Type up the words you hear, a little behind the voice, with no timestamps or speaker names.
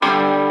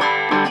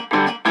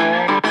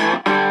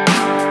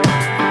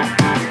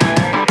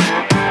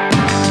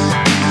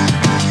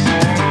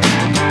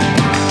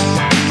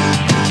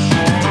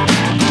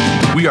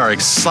are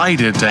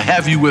excited to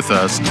have you with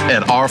us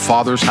at our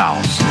Father's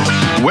house.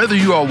 Whether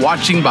you are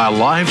watching by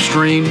live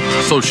stream,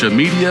 social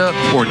media,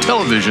 or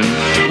television,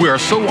 we are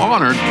so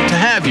honored to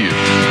have you.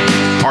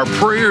 Our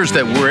prayer is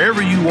that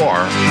wherever you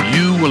are,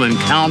 you will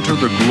encounter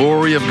the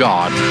glory of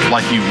God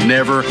like you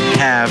never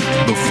have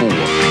before.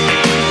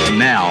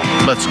 Now,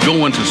 let's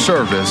go into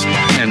service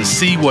and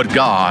see what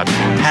God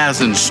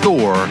has in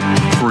store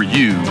for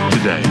you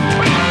today.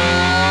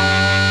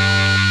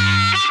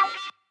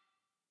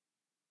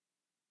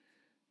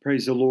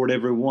 Praise the Lord,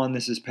 everyone.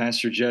 This is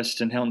Pastor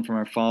Justin Helton from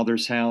our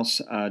Father's house.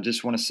 I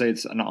just want to say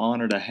it's an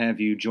honor to have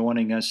you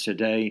joining us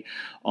today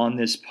on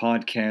this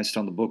podcast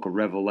on the book of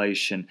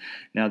Revelation.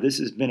 Now, this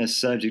has been a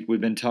subject we've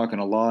been talking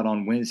a lot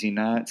on Wednesday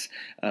nights,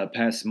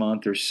 past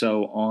month or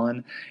so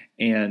on.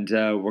 And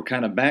we're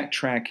kind of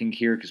backtracking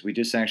here because we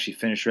just actually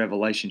finished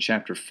Revelation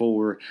chapter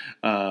 4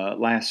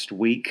 last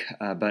week.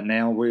 But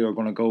now we are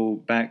going to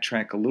go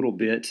backtrack a little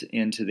bit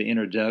into the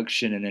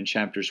introduction and then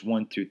chapters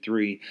 1 through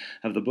 3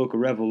 of the book of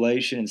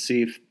Revelation and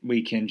see if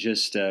we can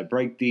just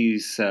break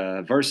these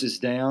verses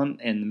down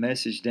and the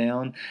message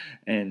down,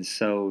 and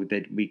so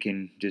that we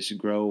can just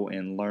grow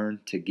and learn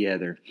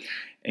together.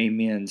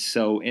 Amen.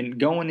 So, in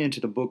going into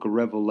the book of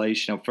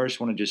Revelation, I first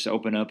want to just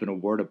open up in a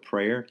word of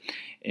prayer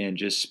and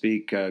just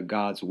speak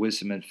God's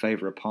wisdom and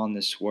favor upon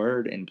this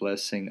word and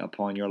blessing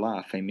upon your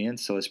life. Amen.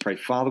 So let's pray.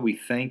 Father, we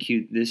thank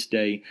you this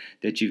day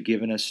that you've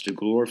given us to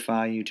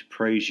glorify you, to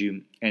praise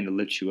you, and to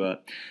lift you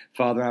up.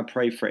 Father, I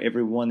pray for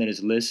everyone that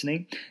is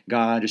listening.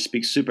 God, I just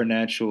speak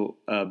supernatural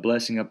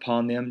blessing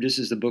upon them. Just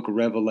as the book of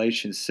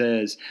Revelation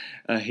says,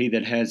 he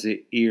that has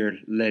an ear,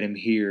 let him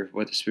hear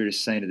what the Spirit is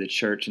saying to the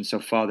church. And so,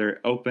 Father,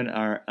 open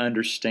our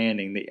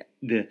understanding,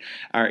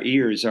 our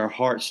ears, our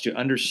hearts to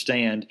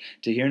understand,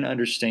 to hear and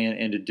understand,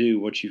 and to do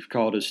what you've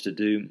called us to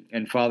do.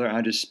 And Father,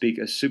 I just speak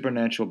a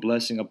supernatural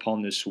blessing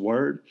upon this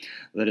word.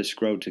 Let us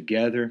grow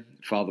together.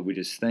 Father, we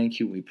just thank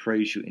you. We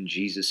praise you in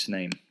Jesus'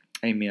 name.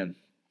 Amen.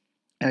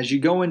 As you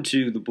go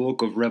into the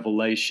book of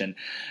Revelation,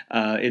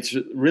 it's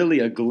really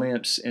a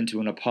glimpse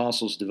into an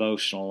apostle's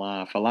devotional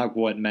life. I like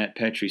what Matt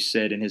Petrie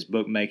said in his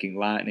book, Making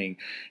Lightning.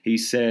 He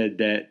said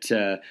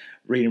that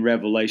reading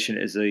Revelation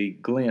is a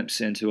glimpse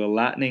into a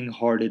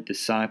lightning-hearted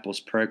disciple's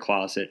prayer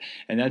closet.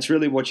 And that's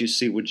really what you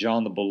see with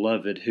John the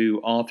Beloved,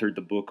 who authored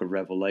the book of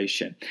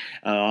Revelation.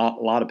 A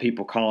lot of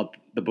people call it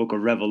the book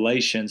of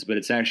Revelations, but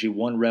it's actually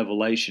one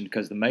revelation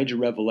because the major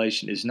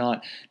revelation is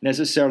not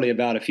necessarily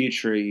about a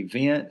future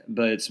event,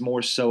 but it's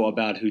more so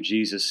about who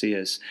Jesus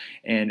is.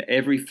 And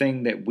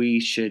everything that we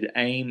should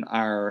aim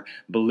our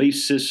belief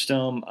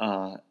system,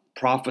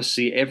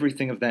 prophecy,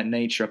 everything of that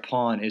nature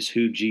upon is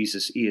who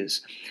Jesus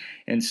is.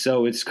 And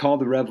so it's called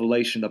the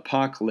Revelation of the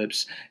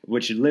Apocalypse,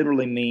 which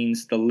literally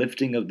means the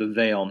lifting of the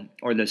veil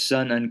or the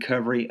sun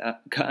uncovering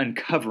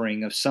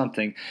of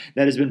something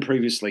that has been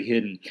previously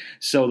hidden.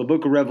 So the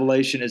book of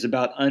Revelation is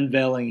about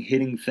unveiling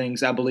hidden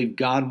things. I believe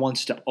God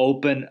wants to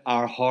open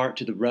our heart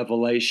to the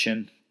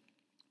revelation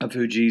of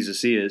who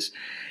Jesus is.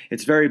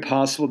 It's very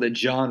possible that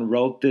John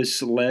wrote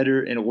this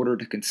letter in order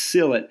to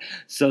conceal it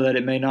so that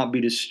it may not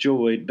be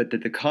destroyed, but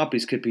that the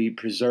copies could be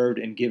preserved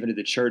and given to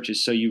the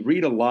churches. So you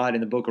read a lot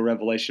in the book of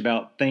Revelation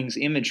about things,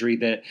 imagery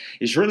that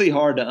is really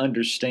hard to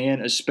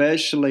understand,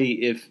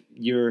 especially if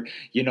you're,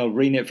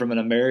 reading it from an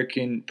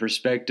American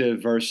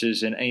perspective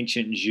versus an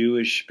ancient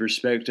Jewish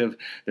perspective.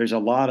 There's a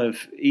lot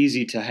of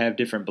easy to have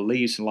different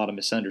beliefs and a lot of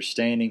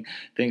misunderstanding,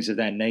 things of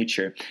that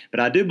nature. But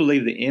I do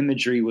believe the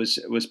imagery was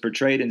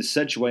portrayed in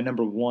such a way,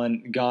 number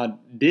one, God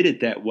did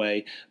it that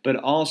way, but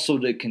also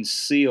to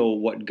conceal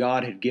what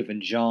God had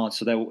given John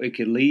so that it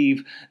could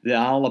leave the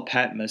Isle of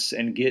Patmos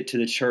and get to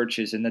the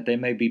churches and that they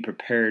may be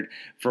prepared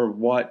for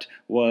what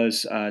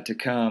was to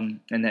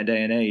come in that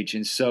day and age.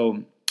 And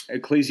so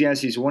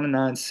Ecclesiastes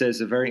 1:9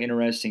 says a very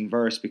interesting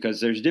verse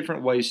because there's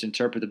different ways to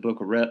interpret the book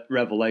of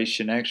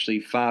Revelation, actually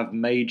 5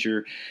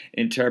 major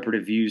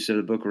interpretive views of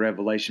the book of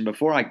Revelation.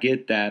 Before I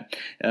get to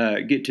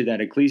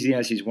that,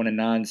 Ecclesiastes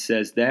 1:9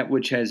 says, that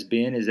which has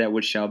been is that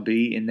which shall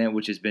be, and that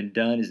which has been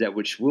done is that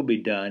which will be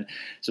done.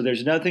 So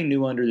there's nothing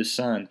new under the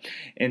sun.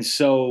 And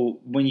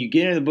so when you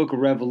get into the book of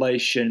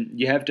Revelation,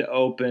 you have to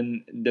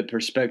open the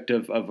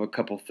perspective of a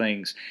couple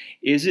things.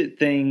 Is it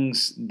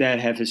things that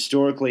have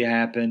historically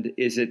happened?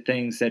 Is it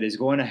things that is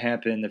going to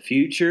happen in the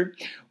future,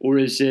 or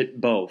is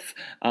it both?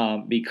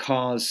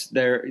 Because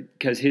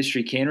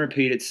history can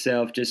repeat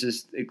itself, just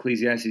as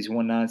Ecclesiastes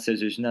 1:9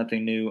 says there's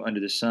nothing new under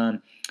the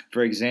sun.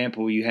 For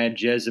example, you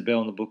had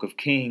Jezebel in the book of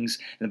Kings.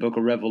 In the book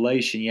of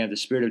Revelation, you have the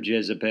spirit of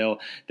Jezebel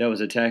that was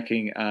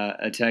attacking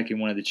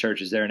one of the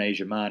churches there in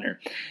Asia Minor.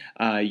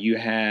 You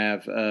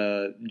have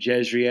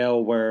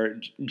Jezreel,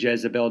 where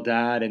Jezebel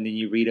died, and then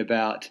you read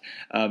about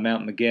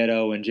Mount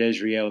Megiddo and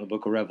Jezreel in the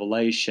book of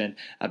Revelation,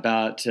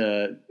 about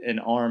an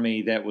army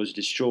army that was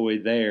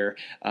destroyed there.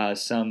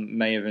 Some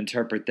may have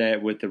interpreted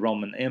that with the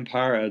Roman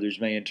Empire. Others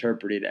may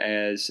interpret it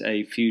as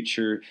a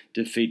future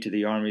defeat to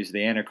the armies of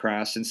the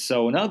Antichrist. And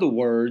so, in other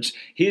words,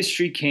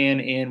 history can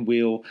and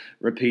will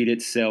repeat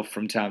itself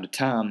from time to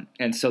time.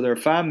 And so there are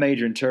 5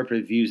 major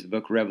interpretive views of the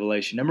book of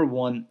Revelation. Number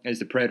 1 is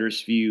the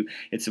preterist view.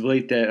 It's the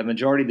belief that a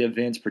majority of the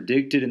events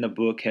predicted in the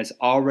book has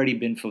already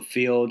been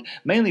fulfilled,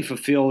 mainly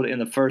fulfilled in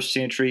the first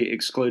century,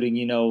 excluding,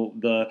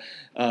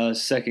 the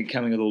second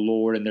coming of the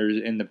Lord. And there's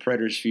in the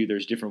preterist view,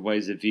 there's different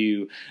ways to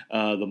view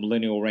the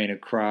millennial reign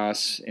of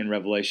Christ in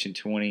Revelation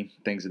 20,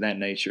 things of that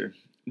nature.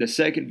 The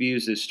second view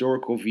is the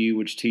historical view,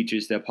 which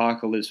teaches the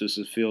apocalypse was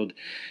fulfilled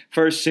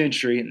first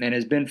century and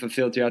has been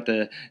fulfilled throughout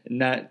the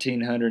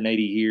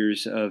 1980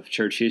 years of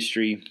church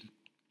history,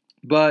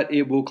 but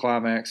it will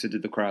climax into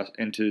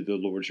the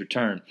Lord's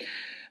return.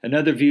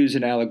 Another view is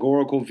an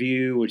allegorical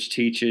view, which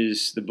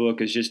teaches the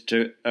book is just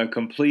a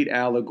complete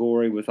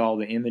allegory with all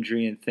the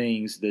imagery and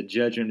things. The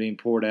judgment being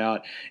poured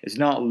out is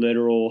not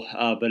literal,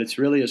 but it's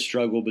really a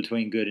struggle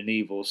between good and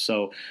evil.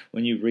 So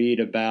when you read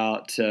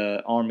about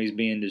armies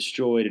being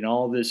destroyed and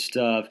all this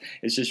stuff,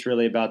 it's just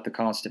really about the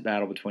constant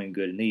battle between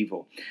good and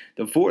evil.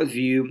 The fourth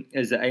view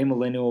is the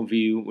amillennial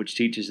view, which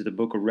teaches that the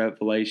book of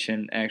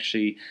Revelation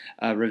actually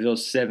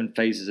reveals 7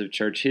 phases of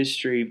church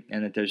history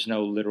and that there's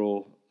no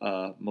literal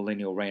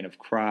millennial reign of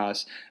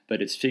Christ,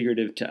 but it's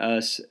figurative to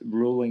us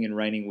ruling and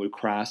reigning with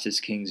Christ as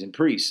kings and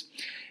priests.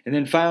 And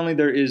then finally,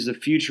 there is the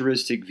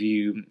futuristic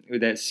view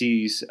that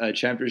sees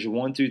chapters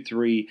 1 through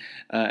 3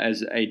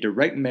 as a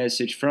direct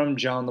message from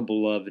John the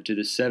Beloved to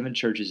the 7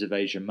 churches of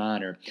Asia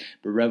Minor.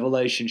 But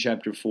Revelation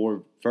chapter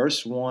 4,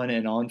 verse 1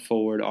 and on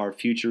forward are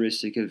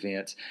futuristic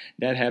events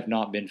that have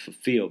not been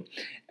fulfilled.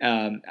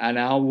 And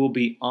I will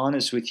be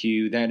honest with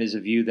you, that is a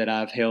view that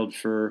I've held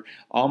for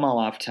all my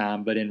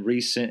lifetime, but in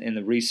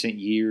the recent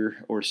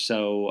year or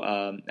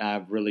so,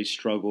 I've really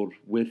struggled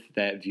with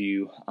that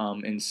view.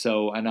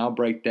 And I'll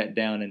break that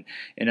down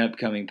in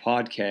upcoming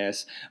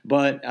podcasts.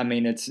 But I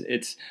mean,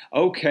 it's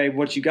okay.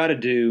 What you got to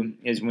do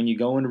is when you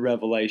go into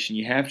Revelation,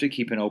 you have to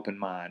keep an open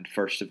mind.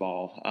 First of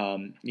all,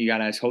 you got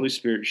to ask Holy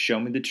Spirit, show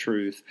me the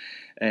truth,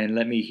 and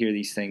let me hear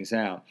these things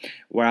out.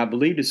 Where I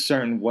believed a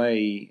certain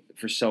way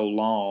for so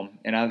long,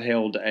 and I've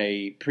held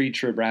a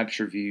pre-trib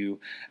rapture view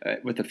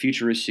with a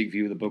futuristic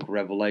view of the book of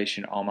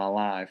Revelation all my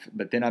life,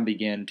 but then I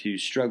began to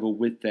struggle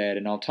with that,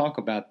 and I'll talk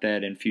about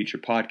that in future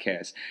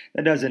podcasts.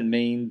 That doesn't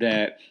mean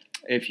that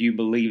if you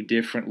believe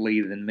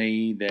differently than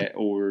me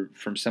or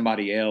from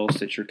somebody else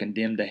that you're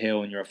condemned to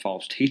hell and you're a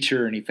false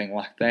teacher or anything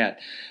like that.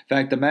 In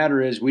fact, the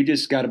matter is we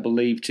just got to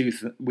believe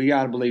we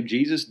got to believe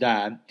Jesus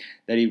died,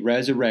 that he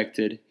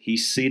resurrected,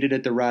 he's seated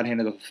at the right hand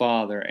of the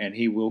Father, and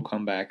he will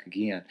come back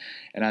again.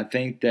 And I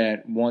think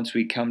that once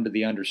we come to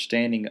the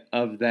understanding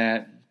of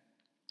that,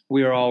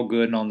 we are all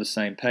good and on the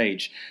same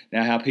page.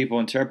 Now, how people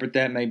interpret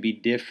that may be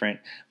different,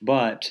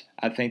 but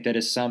I think that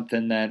is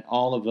something that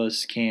all of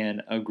us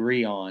can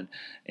agree on.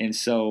 And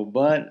so,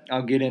 but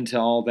I'll get into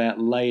all that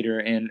later.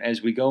 And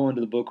as we go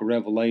into the book of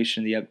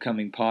Revelation, the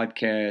upcoming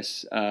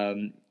podcasts,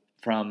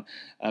 from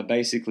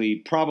basically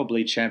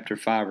probably chapter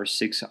 5 or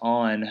 6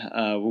 on,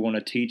 we're going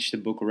to teach the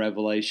book of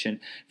Revelation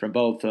from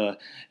both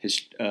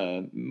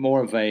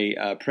more of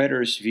a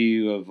preterist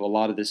view of a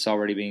lot of this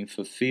already being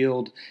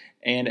fulfilled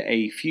and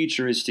a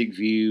futuristic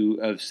view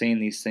of seeing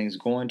these things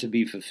going to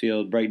be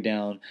fulfilled, break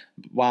down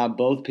why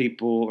both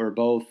people or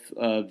both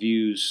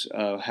views,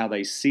 how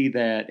they see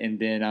that, and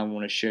then I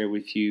want to share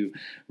with you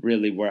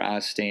really where I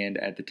stand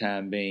at the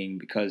time being,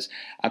 because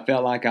I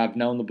felt like I've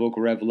known the book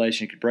of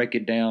Revelation, could break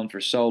it down for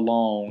so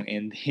long,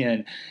 and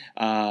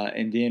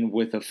then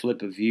with a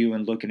flip of view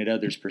and looking at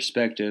others'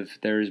 perspective,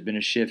 there has been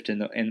a shift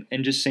in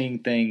just seeing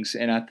things.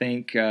 And I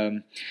think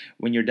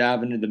when you're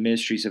diving into the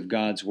mysteries of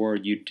God's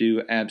Word, you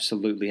do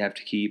absolutely have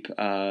to keep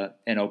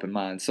an open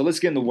mind. So let's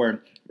get in the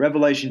Word.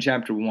 Revelation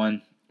chapter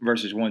 1,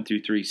 verses 1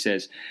 through 3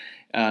 says,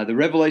 the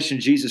revelation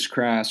of Jesus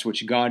Christ,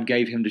 which God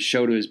gave him to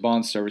show to his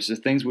bondservants, the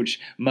things which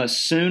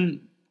must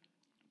soon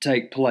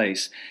take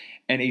place.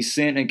 And he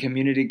sent and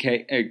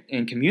communicated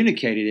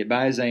it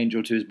by his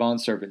angel to his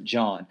bondservant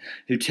John,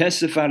 who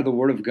testified of the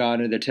word of God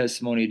and the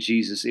testimony of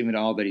Jesus, even to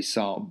all that he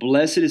saw.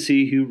 Blessed is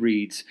he who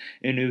reads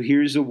and who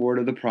hears the word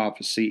of the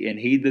prophecy and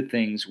heed the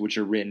things which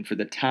are written, for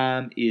the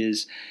time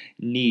is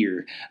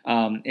near.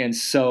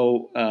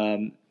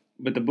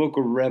 But the book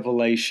of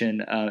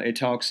Revelation, it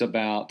talks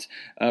about,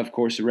 of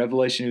course, the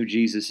revelation of who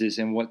Jesus is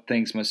and what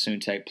things must soon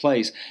take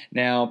place.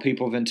 Now,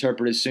 people have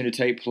interpreted soon to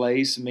take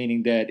place,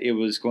 meaning that it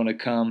was going to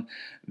come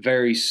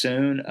very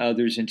soon.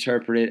 Others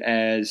interpret it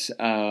as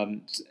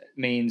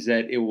means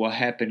that it will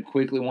happen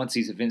quickly. Once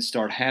these events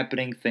start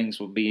happening, things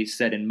will be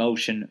set in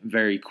motion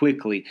very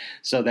quickly.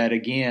 So that,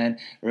 again,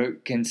 we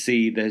can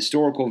see the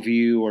historical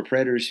view or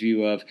preterist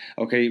view of,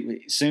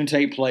 okay, soon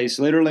take place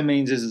literally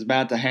means this is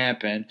about to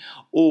happen.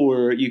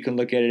 Or you can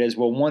look at it as,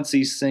 well, once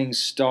these things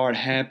start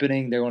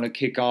happening, they're going to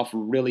kick off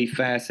really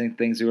fast and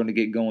things are going to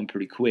get going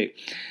pretty quick.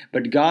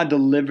 But God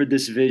delivered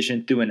this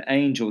vision through an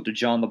angel to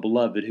John the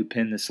Beloved, who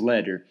penned this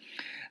letter.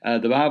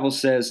 The Bible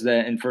says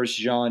that in 1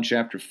 John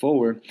chapter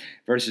 4,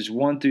 verses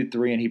 1 through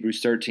 3, and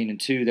Hebrews 13 and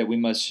 2, that we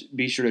must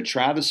be sure to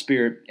try the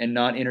spirit and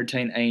not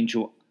entertain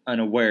angel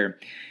unaware.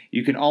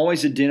 You can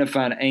always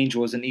identify an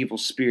angel as an evil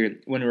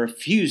spirit when it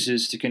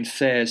refuses to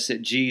confess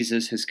that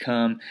Jesus has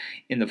come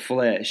in the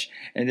flesh.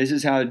 And this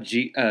is how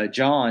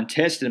John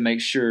tested to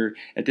make sure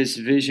that this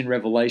vision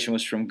revelation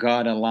was from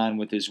God in line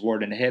with his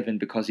word in heaven,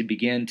 because he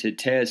began to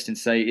test and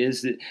say,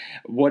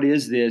 what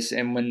is this?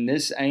 And when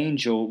this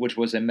angel, which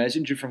was a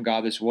messenger from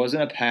God, this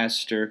wasn't a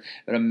pastor,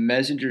 but a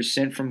messenger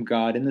sent from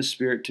God in the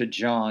spirit to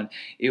John,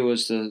 it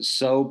was the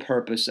sole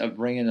purpose of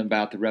bringing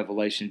about the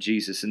revelation of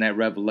Jesus, and that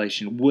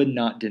revelation would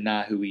not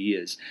deny who he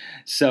is.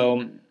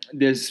 So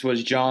this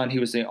was John. He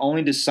was the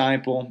only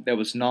disciple that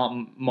was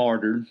not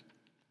martyred,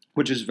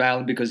 which is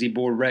valid because he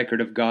bore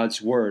record of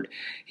God's word.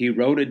 He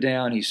wrote it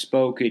down, he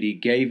spoke it, he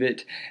gave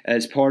it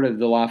as part of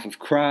the life of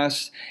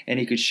Christ, and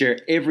he could share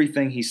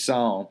everything he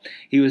saw.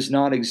 He was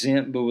not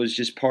exempt, but was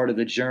just part of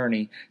the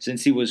journey.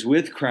 Since he was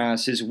with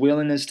Christ, his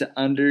willingness to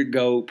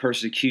undergo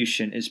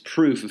persecution is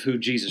proof of who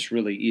Jesus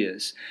really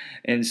is.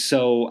 And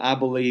so I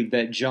believe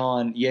that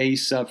John, he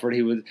suffered.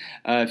 He was,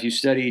 if you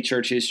study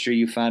church history,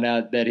 you find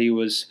out that he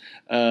was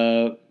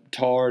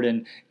tarred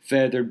and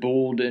feathered,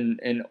 bulled,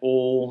 and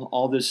oil,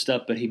 all this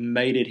stuff, but he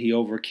made it. He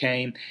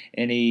overcame,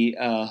 and he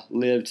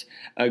lived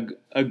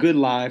a good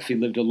life. He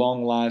lived a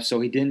long life,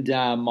 so he didn't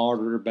die a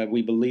martyr, but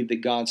we believe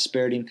that God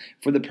spared him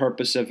for the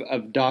purpose of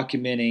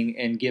documenting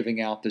and giving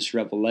out this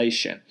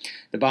revelation.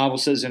 The Bible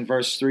says in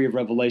verse 3 of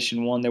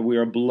Revelation 1 that we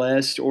are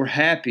blessed or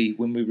happy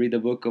when we read the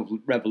book of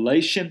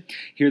Revelation,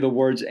 hear the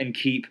words, and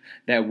keep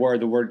that word.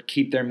 The word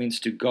keep there means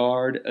to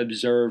guard,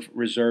 observe,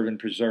 reserve, and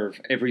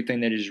preserve everything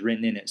that is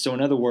written in it. So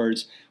in other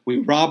words, we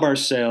rob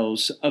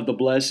ourselves of the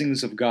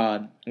blessings of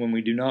God when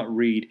we do not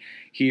read,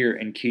 hear,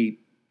 and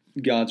keep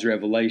God's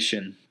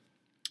revelation.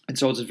 And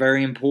so it's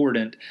very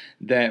important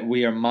that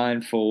we are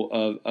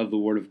mindful of the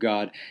Word of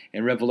God.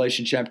 In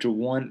Revelation chapter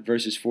 1,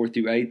 verses 4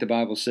 through 8, the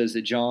Bible says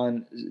that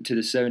John, to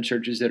the 7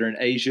 churches that are in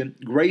Asia,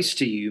 grace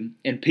to you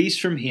and peace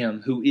from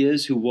him who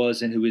is, who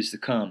was, and who is to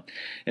come,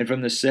 and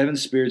from the 7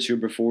 spirits who are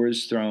before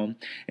his throne,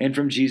 and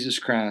from Jesus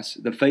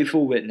Christ, the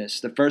faithful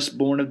witness, the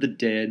firstborn of the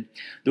dead,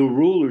 the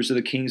rulers of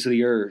the kings of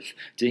the earth,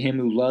 to him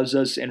who loves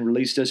us and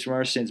released us from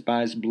our sins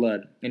by his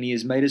blood. And he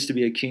has made us to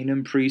be a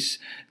kingdom, priests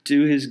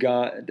to his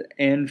God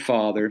and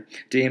Father.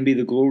 To him be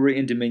the glory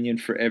and dominion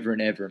forever and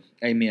ever.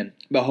 Amen.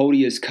 Behold,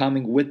 he is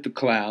coming with the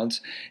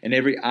clouds, and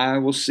every eye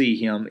will see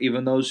him,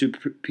 even those who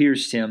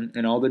pierced him,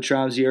 and all the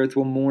tribes of the earth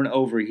will mourn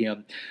over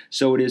him.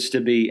 So it is to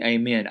be.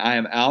 Amen. I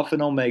am Alpha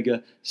and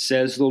Omega,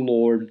 says the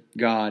Lord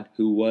God,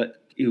 who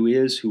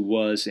is, who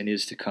was, and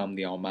is to come,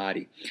 the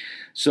Almighty.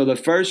 So the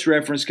first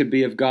reference could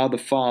be of God the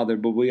Father,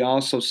 but we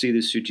also see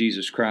this through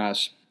Jesus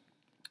Christ.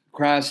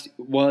 Christ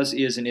was,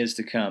 is, and is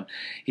to come.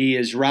 He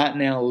is right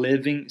now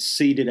living,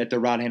 seated at the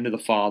right hand of the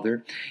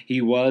Father. He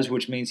was,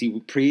 which means he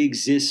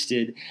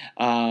pre-existed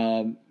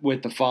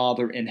with the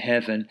Father in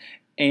heaven.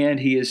 And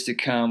he is to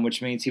come,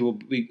 which means he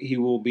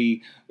will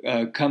be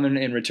coming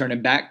and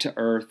returning back to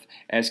earth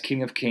as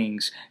King of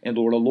Kings and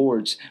Lord of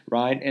Lords,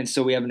 right? And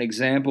so we have an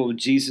example of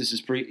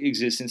Jesus'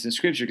 pre-existence in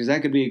Scripture, because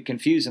that could be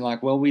confusing,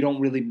 like, well, we don't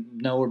really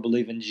know or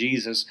believe in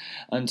Jesus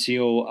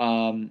until,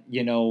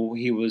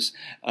 he was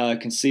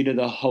conceived of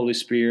the Holy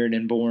Spirit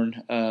and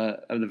born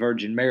of the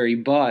Virgin Mary,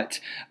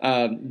 but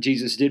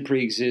Jesus did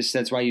pre-exist.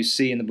 That's why you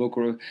see in the book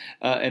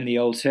in the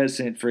Old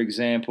Testament, for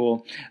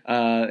example,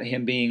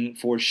 him being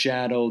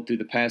foreshadowed through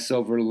the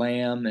Passover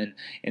lamb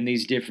and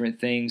these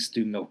different things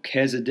through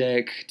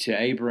Melchizedek to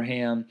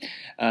Abraham.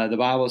 The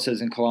Bible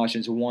says in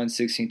Colossians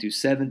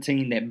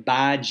 1:16-17 that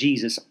by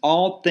Jesus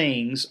all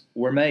things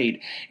were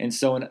made. And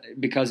so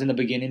because in the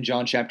beginning,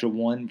 John chapter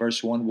 1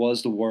 verse 1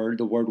 was the Word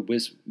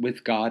was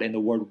with God, and the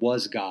Word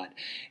was God.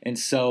 And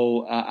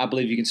so I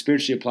believe you can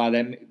spiritually apply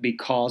that,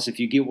 because if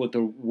you get with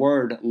the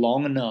Word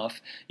long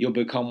enough, you'll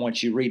become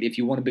what you read. If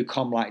you want to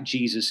become like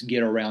Jesus,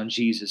 get around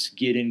Jesus,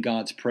 get in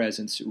God's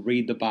presence,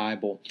 read the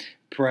Bible,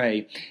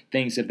 pray,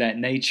 things of that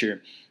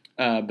nature.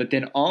 But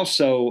then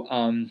also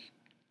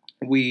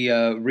we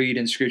read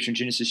in Scripture in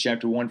Genesis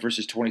chapter 1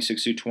 verses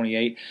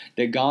 26-28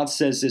 that God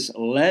says this,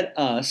 let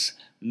us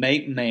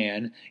make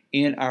man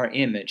in our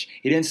image.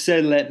 He didn't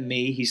say let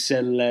me, he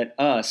said let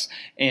us.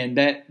 And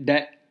that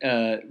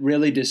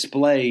really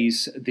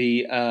displays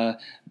the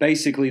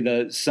basically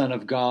the Son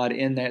of God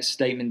in that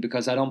statement,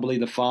 because I don't believe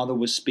the Father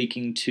was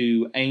speaking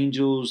to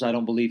angels. I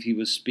don't believe he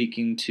was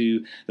speaking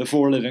to the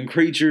 4 living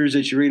creatures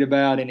that you read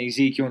about in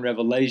Ezekiel and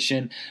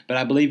Revelation, but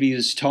I believe he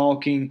is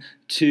talking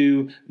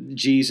to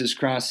Jesus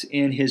Christ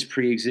in his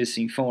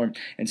pre-existing form.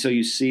 And so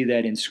you see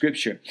that in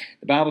Scripture.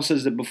 The Bible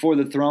says that before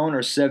the throne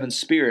are 7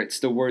 spirits.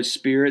 The word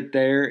spirit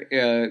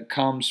there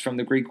comes from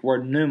the Greek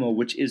word pneuma,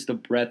 which is the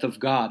breath of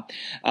God.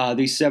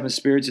 These 7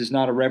 spirits is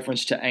not a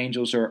reference to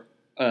angels or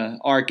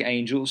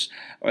archangels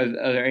or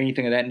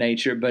anything of that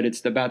nature, but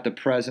it's about the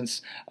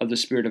presence of the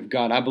Spirit of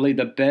God. I believe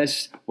the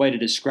best way to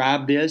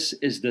describe this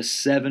is the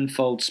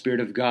sevenfold Spirit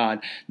of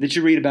God that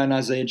you read about in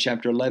Isaiah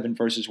chapter 11,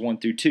 verses 1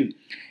 through 2.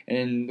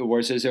 And the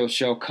word says, "There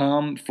shall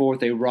come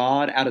forth a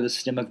rod out of the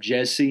stem of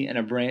Jesse, and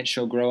a branch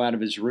shall grow out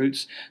of his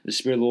roots. The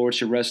Spirit of the Lord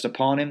shall rest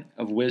upon him,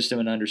 of wisdom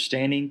and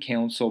understanding,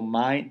 counsel,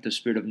 might, the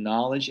spirit of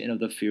knowledge, and of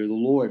the fear of the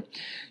Lord."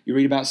 You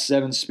read about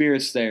 7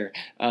 spirits there.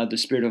 The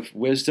spirit of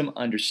wisdom,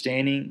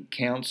 understanding,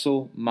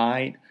 counsel,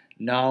 might,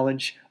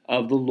 knowledge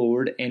of the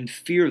Lord, and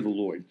fear of the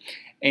Lord.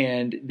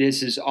 And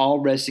this is all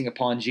resting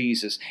upon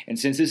Jesus. And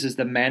since this is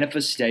the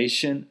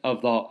manifestation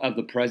of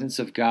the presence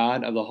of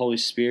God, of the Holy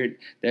Spirit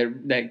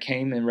that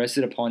came and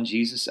rested upon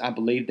Jesus, I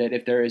believe that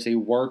if there is a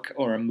work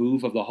or a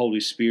move of the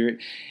Holy Spirit,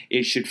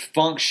 it should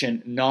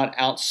function not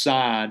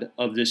outside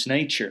of this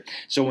nature.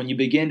 So when you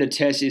begin to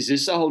test, is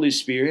this the Holy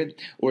Spirit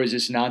or is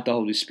this not the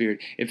Holy Spirit?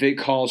 If it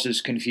causes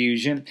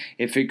confusion,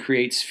 if it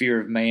creates fear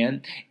of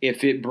man,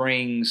 if it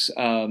brings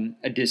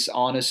a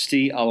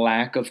dishonesty, a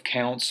lack of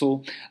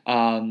counsel,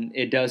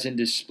 it doesn't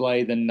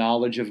display the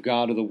knowledge of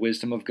God or the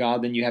wisdom of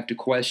God, then you have to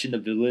question the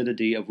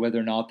validity of whether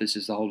or not this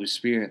is the Holy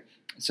Spirit.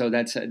 So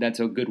that's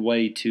a good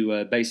way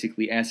to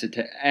basically acid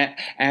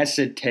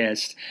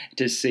test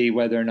to see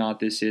whether or not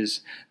this is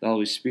the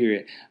Holy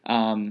Spirit.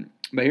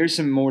 But here's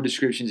some more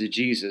descriptions of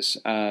Jesus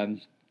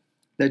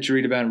that you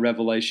read about in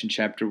Revelation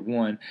chapter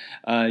 1.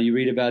 You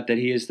read about that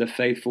he is the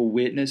faithful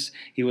witness.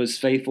 He was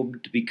faithful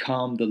to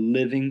become the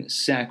living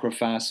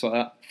sacrifice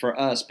for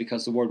us,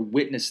 because the word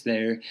witness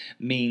there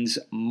means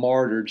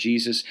martyr.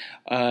 Jesus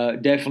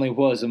definitely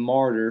was a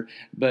martyr,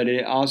 but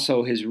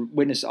his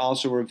witness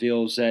also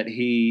reveals that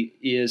he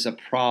is a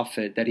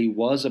prophet, that he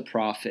was a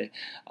prophet.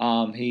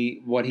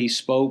 What he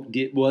spoke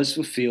was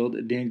fulfilled,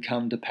 it didn't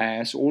come to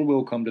pass or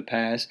will come to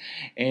pass,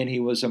 and he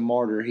was a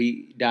martyr.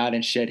 He died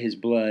and shed his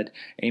blood,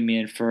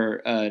 amen,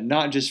 for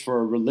not just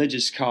for a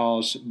religious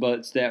cause,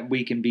 but that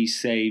we can be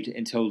saved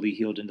and totally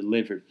healed and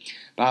delivered.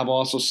 The Bible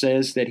also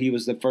says that he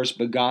was the first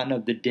begotten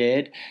of the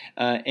dead,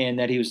 and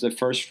that he was the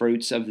first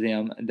fruits of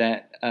them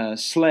that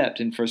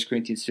slept in 1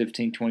 Corinthians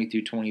 15, 20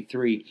 through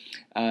 23.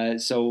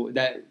 So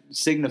that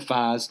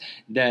signifies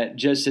that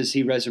just as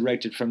he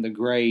resurrected from the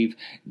grave,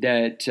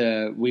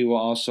 that we will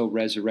also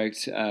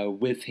resurrect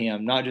with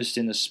him, not just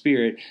in the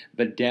spirit,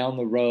 but down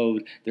the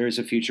road there is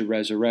a future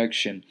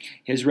resurrection.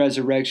 His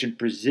resurrection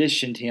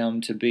positioned him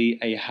to be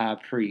a high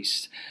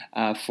priest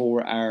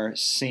for our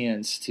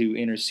sins, to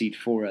intercede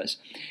for us.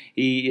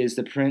 He is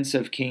the Prince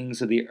of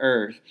Kings of the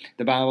earth.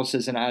 The Bible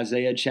says in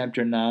Isaiah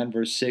chapter 9,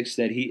 verse 6,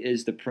 that he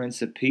is the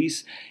Prince of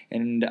Peace,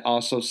 and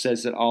also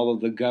says that all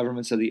of the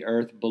governments of the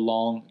earth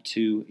belong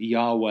to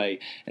Yahweh.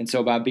 And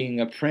so by being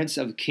a Prince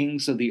of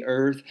Kings of the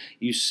earth,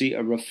 you see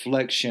a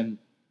reflection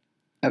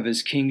of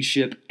his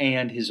kingship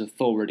and his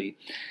authority.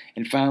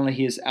 And finally,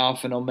 he is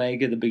Alpha and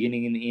Omega, the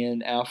beginning and the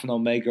end. Alpha and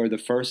Omega are the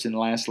first and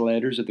last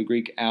letters of the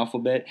Greek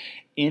alphabet,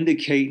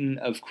 indicating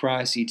of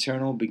Christ's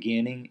eternal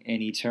beginning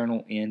and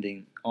eternal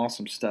ending.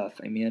 Awesome stuff,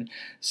 amen.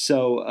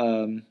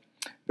 So,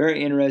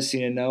 very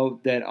interesting to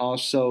note that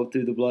also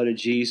through the blood of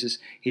Jesus,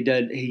 he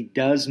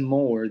does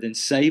more than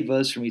save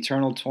us from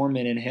eternal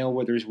torment in hell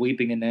where there's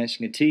weeping and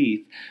gnashing of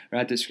teeth,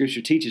 right, that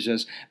Scripture teaches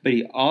us, but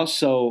he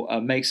also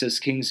makes us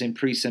kings and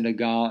priests unto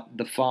God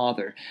the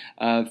Father.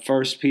 1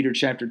 Peter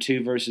chapter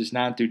 2, verses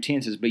 9 through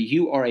 10 says, "But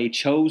you are a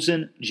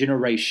chosen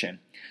generation,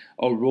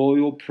 a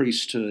royal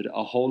priesthood,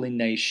 a holy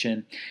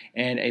nation,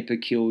 and a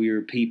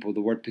peculiar people."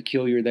 The word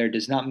peculiar there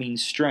does not mean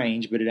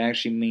strange, but it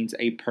actually means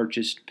a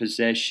purchased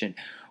possession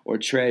or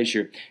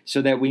treasure,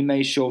 so that we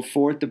may show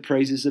forth the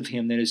praises of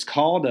him that has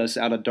called us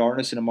out of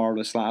darkness and a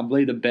marvelous light. I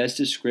believe the best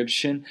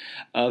description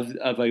of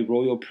a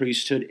royal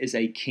priesthood is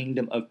a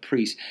kingdom of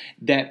priests.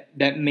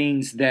 That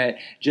means that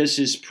just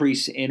as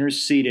priests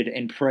interceded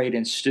and prayed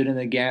and stood in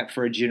the gap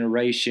for a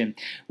generation,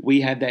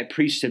 we have that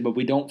priesthood, but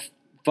we don't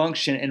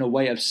function in a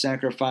way of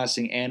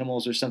sacrificing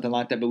animals or something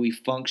like that, but we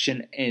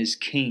function as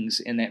kings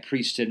in that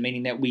priesthood,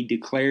 meaning that we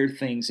declare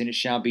things and it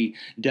shall be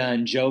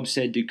done. Job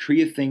said,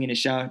 "Decree a thing and it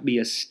shall be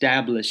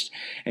established,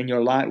 and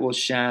your light will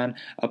shine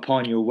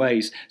upon your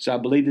ways." So I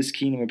believe this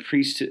kingdom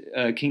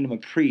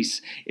of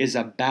priests is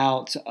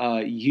about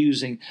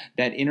using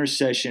that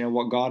intercession and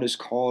what God has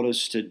called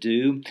us to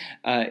do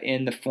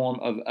in the form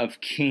of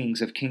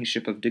kings, of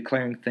kingship, of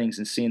declaring things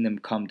and seeing them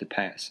come to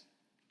pass.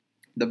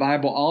 The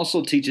Bible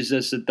also teaches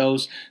us that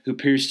those who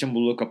pierced him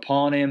will look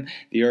upon him,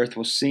 the earth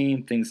will see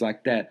him, things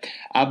like that.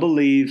 I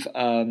believe,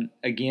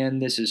 again,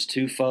 this is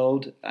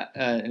twofold,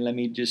 and let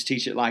me just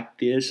teach it like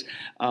this.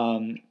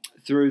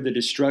 Through the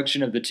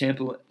destruction of the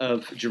temple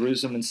of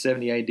Jerusalem in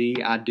 70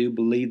 AD, I do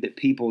believe that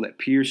people that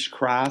pierced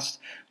Christ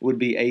would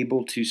be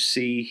able to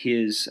see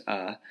his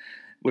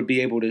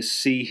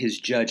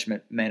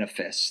judgment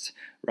manifest,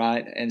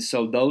 right? And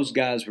so those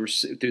guys were,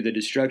 through the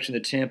destruction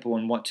of the temple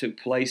and what took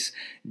place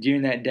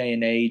during that day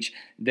and age,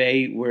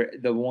 they were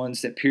the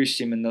ones that pierced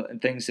him,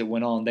 and things that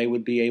went on. They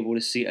would be able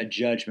to see a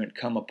judgment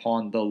come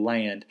upon the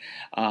land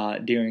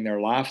during their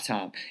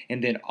lifetime.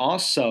 And then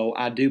also,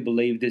 I do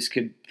believe this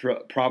could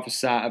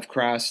prophesy of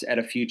Christ at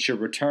a future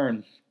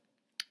return,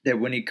 that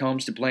when he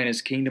comes to plan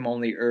his kingdom on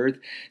the earth,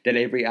 that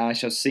every eye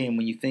shall see him.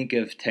 When you think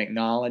of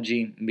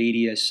technology,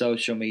 media,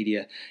 social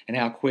media, and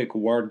how quick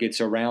word gets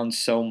around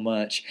so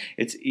much,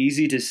 it's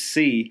easy to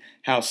see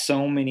how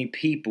so many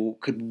people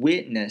could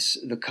witness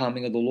the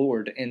coming of the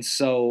Lord. And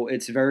so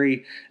it's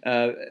very,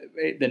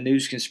 the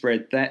news can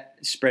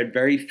spread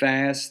very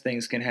fast.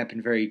 Things can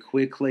happen very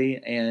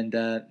quickly, and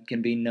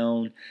can be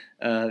known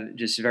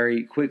just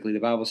very quickly. The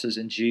Bible says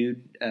in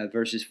Jude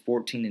verses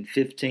 14 and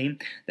 15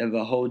 that,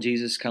 behold,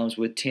 Jesus comes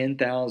with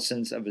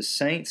 10,000s of his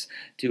saints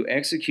to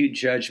execute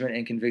judgment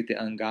and convict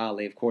the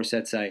ungodly. Of course,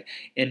 that's a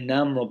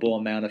innumerable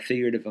amount, a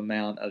figurative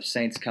amount of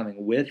saints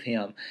coming with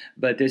him.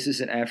 But this is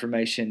an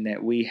affirmation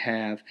that we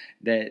have,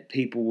 that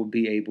people will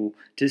be able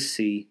to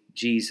see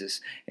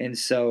Jesus. And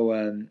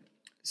so,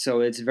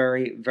 so it's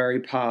very, very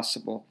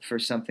possible for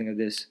something of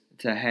this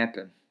to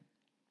happen.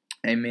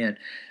 Amen.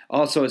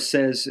 Also, it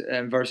says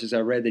in verses I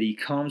read that he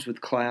comes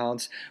with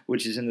clouds,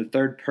 which is in the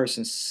third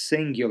person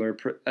singular,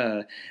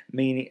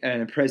 meaning,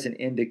 and a present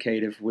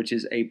indicative, which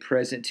is a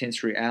present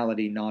tense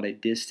reality, not a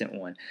distant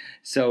one.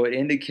 So it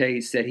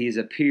indicates that he is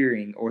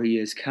appearing, or he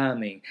is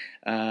coming.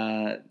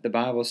 The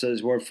Bible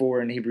says,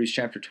 wherefore in Hebrews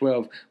chapter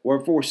 12,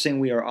 wherefore seeing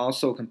we are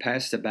also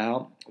compassed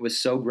about with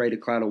so great a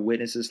cloud of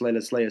witnesses, let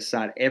us lay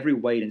aside every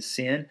weight and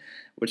sin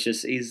which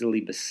does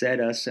easily beset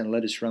us, and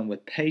let us run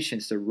with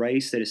patience the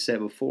race that is set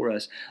before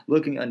us,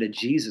 looking unto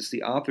Jesus,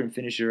 the author and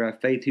finisher of our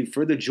faith, who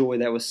for the joy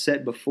that was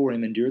set before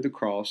him endured the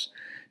cross,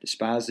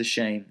 despised the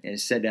shame, and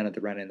is set down at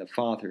the right hand of the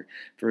Father.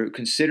 For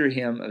consider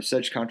him of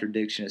such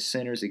contradiction as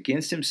sinners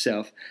against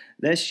himself,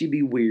 lest you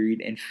be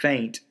wearied and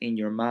faint in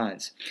your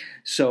minds.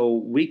 So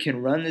we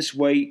can run this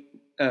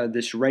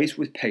race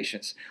with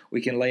patience.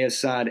 We can lay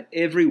aside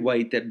every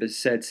weight that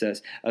besets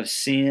us, of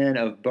sin,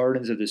 of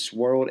burdens of this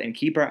world, and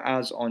keep our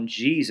eyes on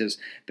Jesus,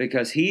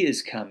 because he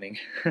is coming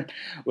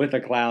with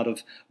a cloud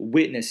of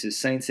witnesses,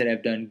 saints that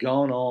have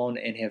gone on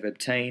and have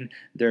obtained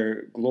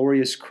their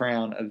glorious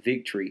crown of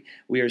victory.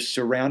 We are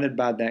surrounded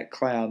by that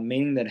cloud,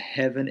 meaning that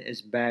heaven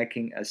is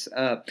backing us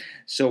up.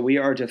 So we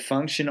are to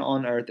function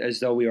on earth as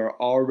though we are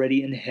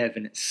already in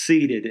heaven,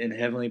 seated in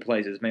heavenly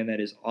places. Man, that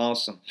is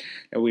awesome,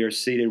 that we are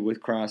seated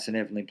with Christ in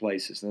heavenly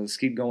places. Now let's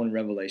keep going in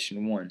Revelation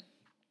 1.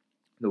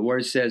 The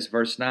word says,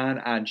 verse 9,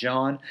 I,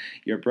 John,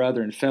 your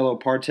brother and fellow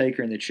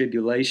partaker in the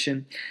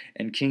tribulation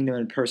and kingdom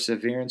and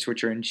perseverance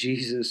which are in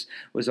Jesus,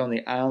 was on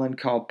the island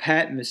called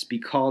Patmos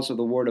because of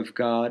the word of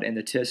God and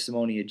the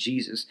testimony of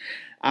Jesus.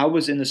 I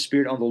was in the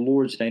Spirit on the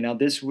Lord's day. Now,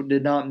 this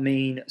did not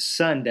mean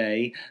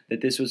Sunday,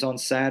 that this was on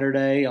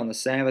Saturday, on the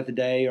Sabbath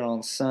day, or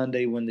on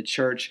Sunday when the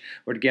church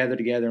would gather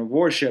together and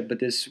worship, but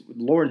this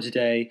Lord's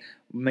day,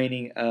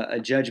 meaning a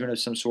judgment of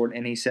some sort.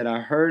 And he said, I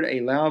heard a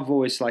loud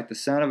voice like the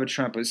sound of a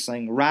trumpet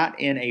saying, write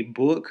in a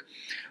book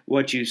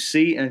what you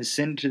see and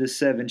send it to the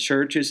 7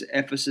 churches,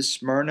 Ephesus,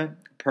 Smyrna,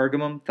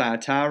 Pergamum,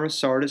 Thyatira,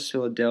 Sardis,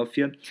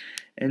 Philadelphia,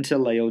 and to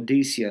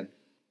Laodicea.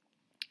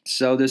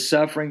 So the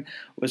suffering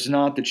was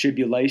not the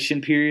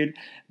tribulation period,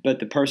 but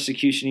the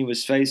persecution he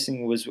was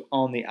facing was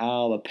on the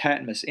Isle of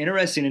Patmos.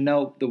 Interesting to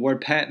note, the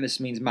word Patmos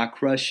means my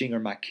crushing or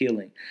my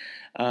killing.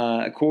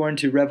 According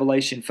to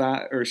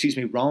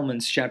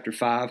Romans chapter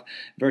 5,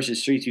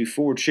 verses 3 through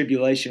 4,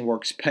 tribulation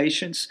works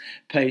patience,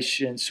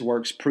 patience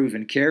works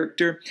proven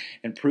character,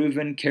 and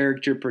proven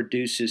character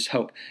produces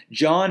hope.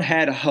 John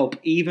had hope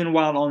even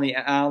while on the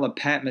Isle of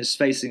Patmos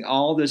facing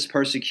all this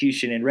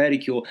persecution and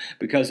ridicule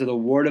because of the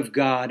Word of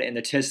God and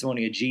the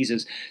testimony of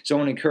Jesus. So I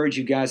want to encourage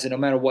you guys that no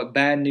matter what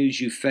bad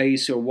news you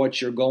face or what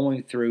you're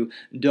going through,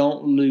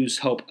 don't lose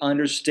hope.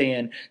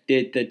 Understand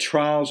that the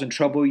trials and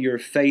trouble you're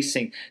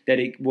facing, that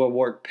it will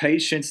work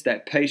patience.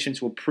 That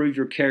patience will prove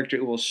your character.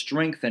 It will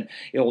strengthen.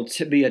 It will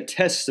be a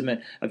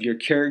testament of your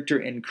character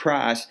in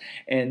Christ,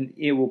 and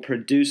it will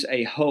produce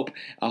a hope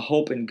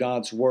in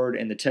God's Word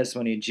and the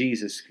testimony of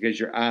Jesus, because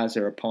your eyes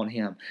are upon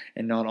Him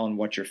and not on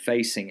what you're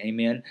facing.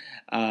 Amen.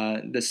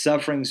 The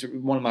sufferings,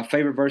 one of my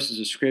favorite verses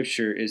of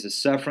Scripture is, the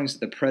sufferings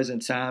of the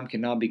present time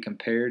cannot be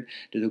compared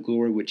to the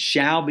glory which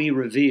shall be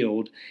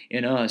revealed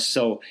in us.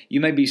 So you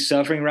may be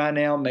suffering right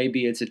now.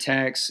 Maybe it's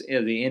attacks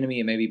of the enemy.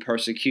 It may be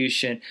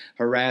persecution,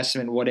 harassment,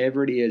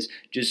 whatever it is.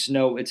 Just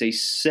know it's a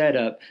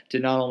setup to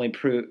not only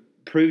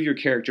prove your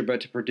character,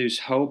 but to produce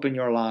hope in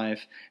your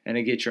life and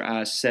to get your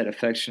eyes set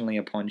affectionately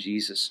upon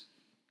Jesus.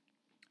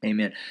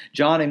 Amen.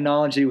 John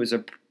acknowledged he was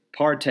a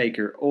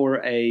partaker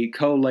or a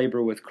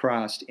co-laborer with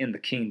Christ in the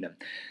kingdom.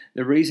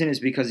 The reason is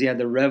because he had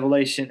the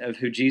revelation of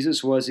who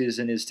Jesus was, is,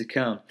 and is to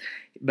come.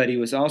 But he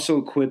was also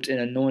equipped and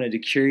anointed to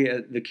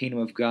carry the kingdom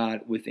of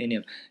God within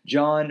him.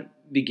 John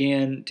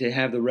began to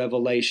have the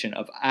revelation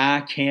of,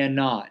 I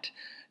cannot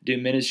do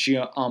ministry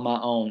on my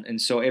own. And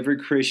so every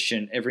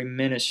Christian, every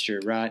minister,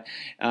 right,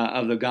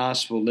 of the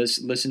gospel,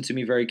 listen to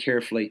me very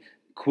carefully.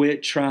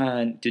 Quit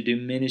trying to do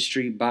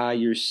ministry by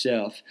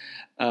yourself.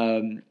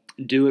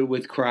 Do it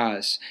with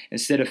Christ.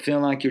 Instead of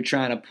feeling like you're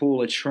trying to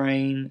pull a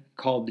train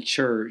called the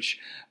church,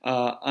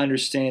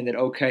 understand that,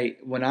 okay,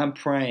 when I'm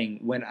praying,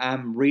 when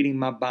I'm reading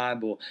my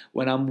Bible,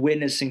 when I'm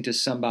witnessing to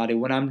somebody,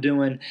 when I'm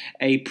doing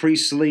a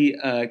priestly,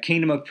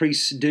 kingdom of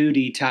priests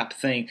duty type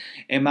thing,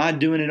 am I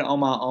doing it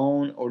on my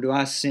own, or do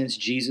I sense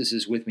Jesus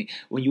is with me?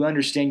 When you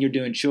understand you're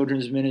doing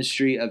children's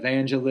ministry,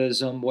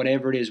 evangelism,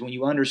 whatever it is, when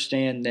you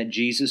understand that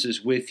Jesus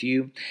is with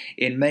you,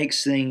 it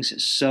makes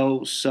things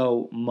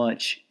so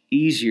much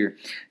easier.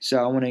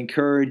 So I want to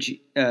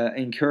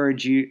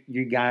encourage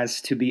you guys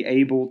to be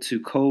able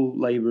to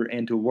co-labor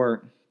and to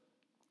work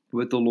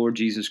with the Lord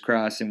Jesus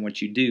Christ in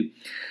what you do.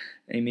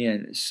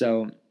 Amen.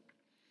 So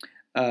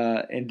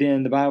and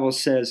then the Bible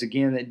says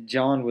again that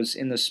John was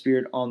in the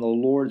Spirit on the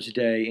Lord's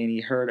day, and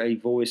he heard a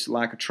voice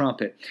like a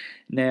trumpet.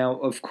 Now,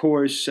 of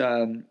course,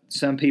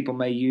 some people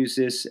may use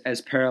this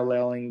as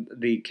paralleling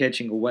the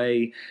catching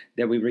away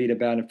that we read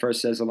about in 1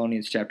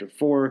 Thessalonians chapter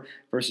 4,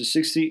 verses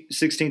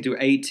 16 through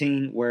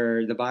 18,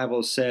 where the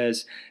Bible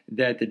says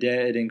that the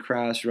dead in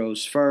Christ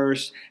rose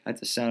first at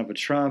the sound of a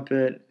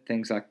trumpet,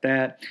 things like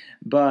that.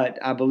 But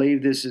I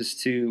believe this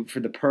is for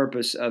the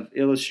purpose of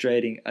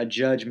illustrating a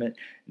judgment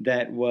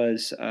that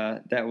was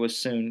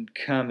soon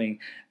coming.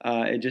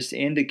 It just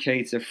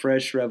indicates a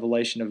fresh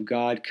revelation of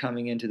God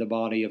coming into the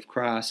body of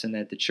Christ, and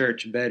that the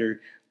church better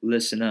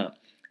listen up.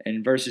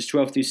 In verses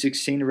 12 through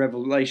 16 of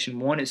Revelation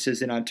 1, it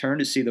says, "And I turned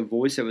to see the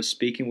voice that was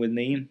speaking with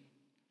me,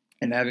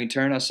 and having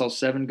turned, I saw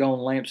 7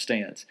 golden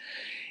lampstands.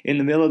 In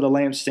the middle of the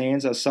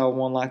lampstands, I saw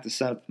one like the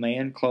Son of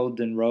Man, clothed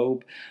in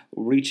robe,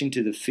 reaching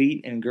to the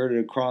feet, and girded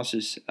across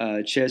his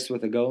chest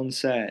with a golden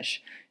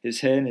sash.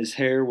 His head and his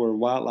hair were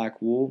white like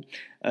wool,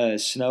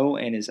 snow,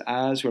 and his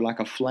eyes were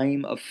like a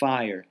flame of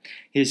fire.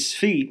 His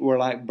feet were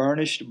like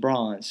burnished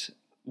bronze,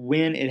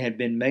 when it had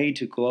been made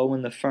to glow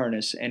in the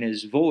furnace, and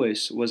his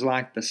voice was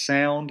like the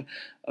sound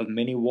of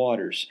many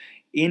waters.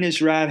 In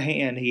his right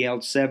hand he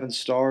held 7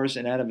 stars,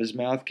 and out of his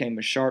mouth came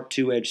a sharp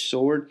 2-edged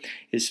sword.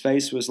 His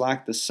face was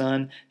like the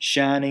sun,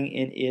 shining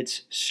in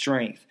its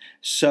strength."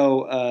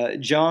 So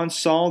John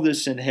saw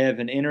this in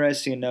heaven.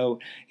 Interesting to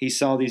note, he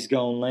saw these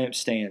golden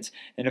lampstands.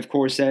 And of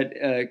course,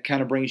 that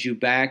kind of brings you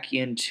back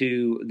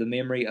into the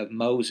memory of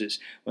Moses.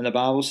 When the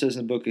Bible says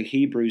in the book of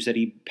Hebrews that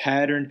he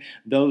patterned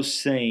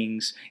those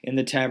things in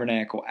the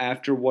tabernacle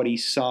after what he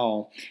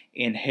saw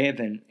in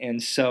heaven.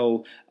 And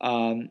so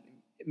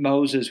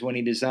Moses, when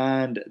he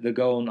designed the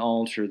golden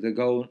altar, the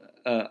golden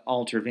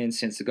altar of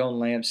incense, the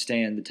golden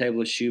lampstand, the table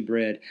of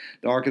shewbread,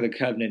 the Ark of the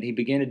Covenant, he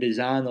began to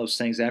design those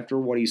things after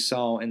what he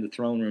saw in the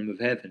throne room of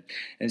heaven.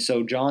 And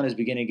so John is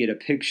beginning to get a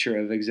picture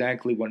of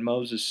exactly what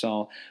Moses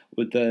saw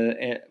with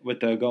the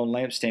golden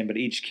lampstand, but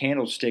each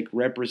candlestick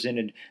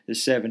represented the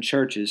 7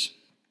 churches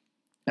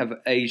of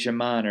Asia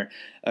Minor.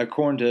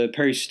 According to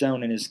Perry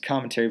Stone in his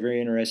commentary,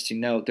 very interesting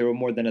note, there were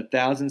more than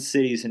 1,000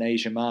 cities in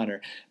Asia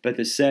Minor, but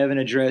the 7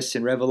 addressed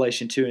in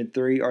Revelation 2 and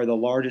 3 are the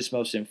largest,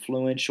 most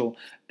influential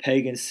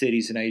pagan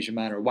cities in Asia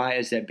Minor. Why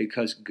is that?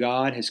 Because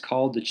God has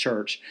called the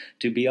church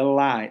to be a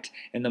light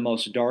in the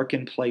most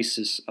darkened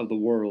places of the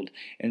world.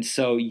 And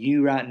so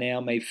you right now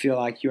may feel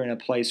like you're in a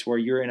place where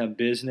you're in a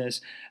business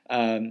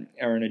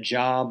or in a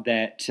job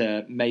that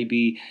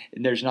maybe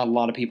there's not a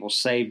lot of people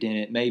saved in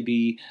it.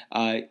 Maybe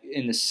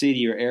in the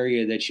city or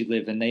area that you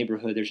live in,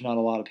 neighborhood, there's not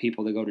a lot of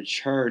people that go to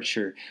church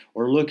or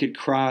look at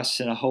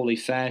Christ in a holy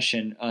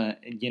fashion,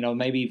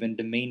 maybe even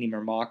demean him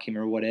or mock him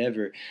or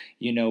whatever.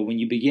 When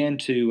you begin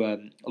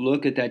to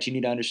look at that, you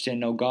need to understand,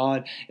 no,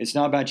 God, it's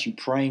not about you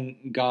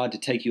praying God to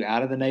take you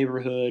out of the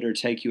neighborhood or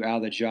take you out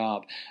of the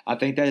job. I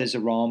think that is a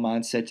wrong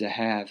mindset to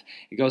have.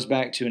 It goes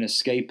back to an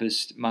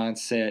escapist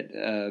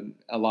mindset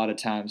a lot of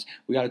times.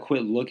 We got to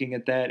quit looking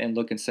at that and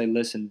look and say,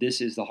 listen,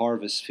 this is the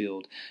harvest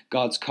field.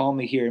 God's called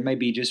me here. It may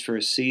be just for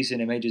a season.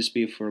 It may just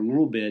be for a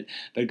little bit.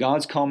 But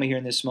God's called me here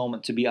in this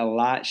moment to be a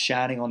light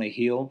shining on a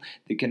hill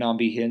that cannot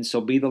be hidden. So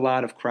be the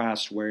light of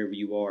Christ wherever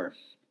you are.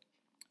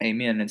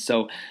 Amen. And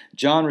so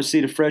John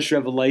received a fresh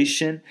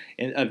revelation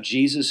of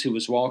Jesus, who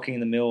was walking in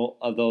the middle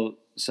of those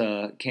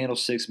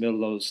candlesticks,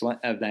 middle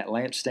of that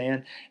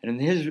lampstand.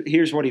 And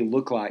here's what he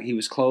looked like. He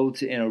was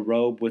clothed in a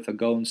robe with a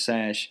golden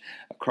sash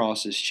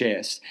across his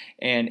chest.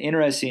 And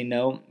interesting to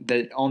note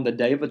that on the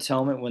Day of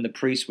Atonement, when the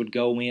priest would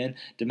go in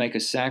to make a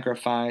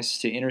sacrifice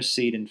to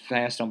intercede and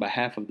fast on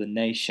behalf of the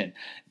nation,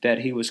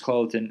 that he was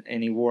clothed and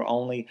he wore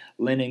only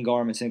linen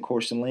garments. And of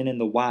course, the linen,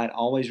 the white,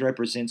 always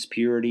represents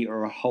purity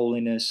or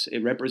holiness.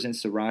 It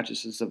represents the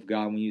righteousness of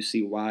God when you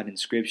see white in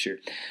Scripture.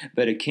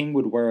 But a king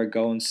would wear a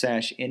golden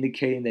sash,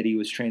 indicating that he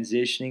was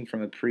transitioning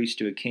from a priest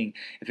to a king.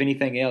 If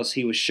anything else,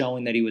 he was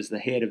showing that he was the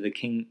head of the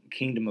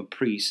kingdom of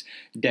priests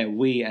that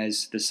we,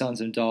 as the sons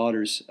and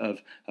daughters of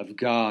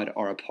God,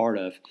 are a part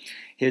of.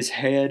 His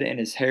head and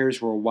his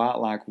hairs were white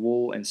like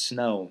wool and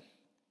snow.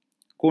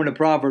 According to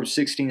Proverbs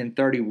 16 and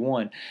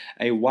 31,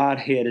 a white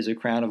head is a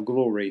crown of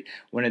glory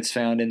when it's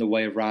found in the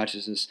way of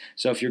righteousness.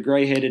 So if you're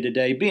gray-headed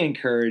today, be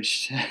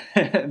encouraged.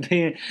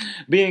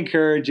 be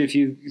encouraged if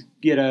you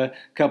get a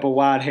couple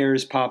white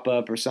hairs pop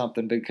up or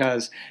something,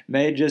 because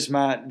it just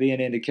might be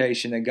an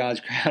indication that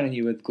God's crowning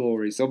you with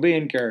glory. So be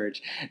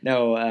encouraged.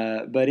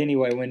 No, but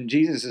anyway, when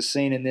Jesus is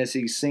seen in this,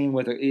 he's seen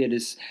with it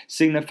is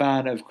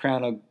signifying of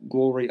crown of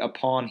glory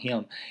upon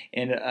him.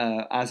 In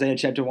Isaiah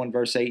chapter 1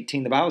 verse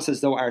 18, the Bible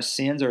says, though our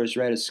sins are as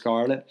red as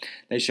scarlet,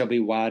 they shall be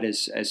white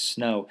as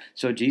snow.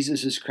 So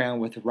Jesus is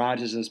crowned with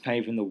righteousness,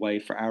 paving the way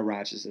for our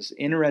righteousness.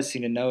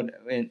 Interesting to note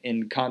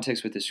in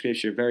context with the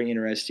scripture, very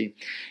interesting.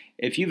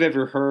 If you've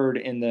ever heard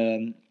in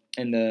the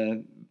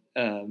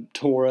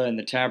Torah and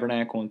the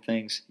tabernacle and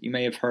things, you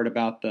may have heard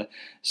about the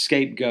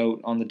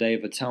scapegoat on the Day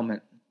of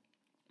Atonement.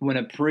 When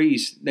a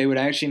priest, they would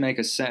actually make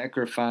a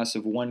sacrifice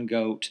of one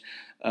goat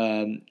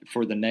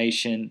for the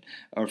nation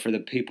or for the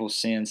people's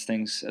sins,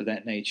 things of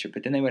that nature.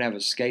 But then they would have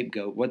a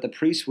scapegoat. What the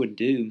priest would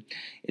do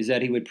is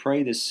that he would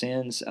pray the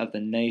sins of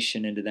the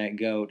nation into that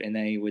goat, and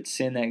they would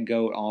send that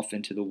goat off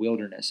into the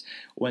wilderness.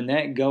 When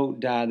that goat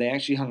died, they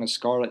actually hung a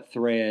scarlet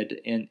thread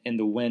in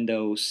the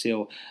window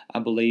sill, I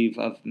believe,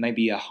 of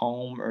maybe a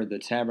home or the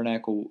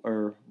tabernacle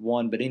or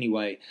one. But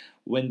anyway,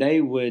 when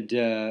they would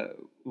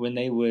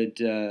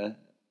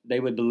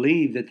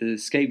believe that the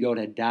scapegoat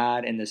had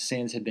died and the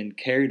sins had been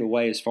carried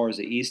away as far as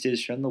the east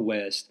is from the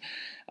west,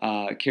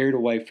 carried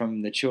away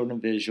from the children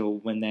of Israel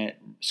when that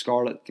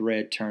scarlet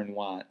thread turned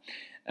white.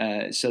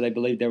 So they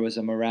believed there was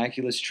a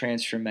miraculous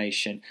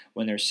transformation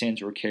when their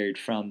sins were carried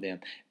from them.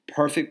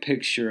 Perfect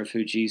picture of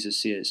who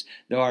Jesus is.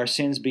 Though our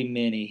sins be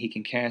many, he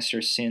can cast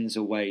our sins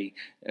away,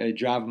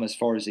 drive them as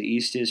far as the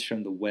east is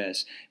from the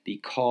west,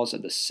 because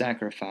of the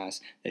sacrifice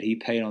that he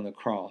paid on the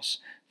cross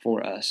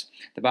for us.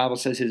 The Bible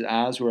says his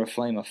eyes were a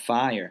flame of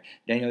fire.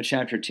 Daniel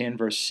chapter 10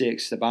 verse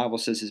 6, the Bible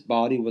says his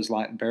body was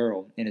like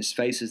beryl, and his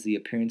face is the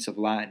appearance of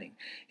lightning,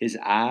 his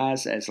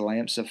eyes as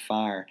lamps of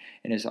fire,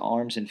 and his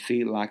arms and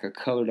feet like a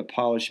colored of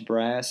polished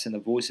brass, and the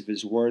voice of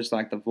his words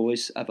like the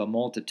voice of a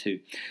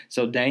multitude.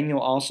 So Daniel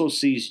also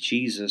sees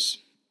Jesus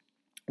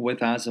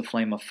with eyes of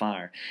flame of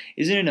fire.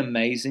 Isn't it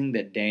amazing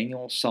that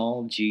Daniel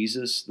saw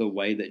Jesus the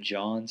way that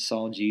John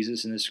saw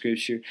Jesus in the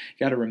scripture? You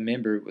got to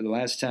remember, the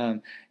last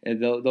time,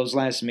 those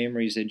last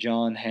memories that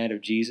John had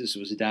of Jesus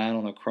was dying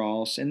on a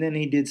cross, and then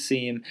he did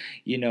see him,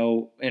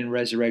 in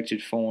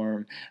resurrected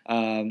form.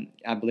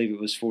 I believe it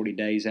was 40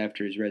 days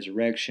after his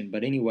resurrection.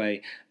 But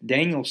anyway,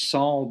 Daniel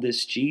saw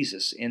this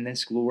Jesus in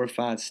this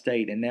glorified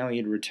state, and now he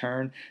had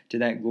returned to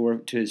that glory,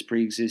 to his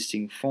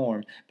pre-existing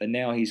form, but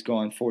now he's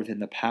going forth in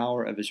the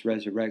power of his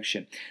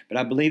resurrection. But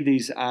I believe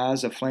these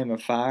eyes of flame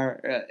of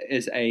fire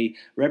is a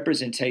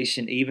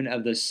representation even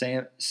of the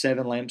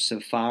seven lamps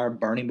of fire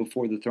burning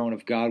before the throne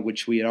of God,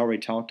 which we had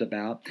already talked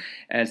about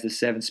as the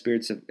seven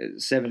spirits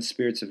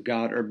of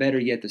God, or better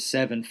yet, the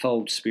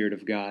sevenfold Spirit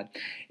of God.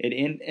 And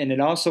it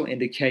also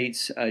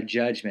indicates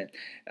judgment,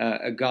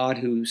 a God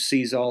who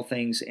sees all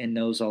things and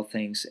knows all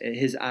things.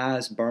 His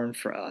eyes burn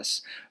for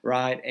us,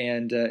 right?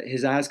 And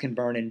his eyes can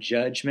burn in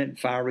judgment,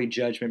 fiery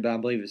judgment, but I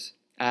believe his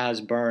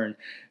eyes burn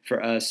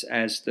for us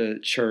as the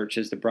church,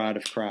 as the bride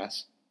of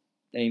Christ.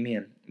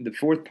 Amen. The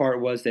fourth part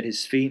was that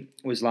his feet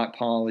was like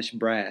polished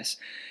brass.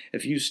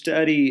 If you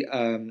study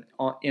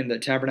in the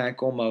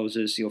Tabernacle of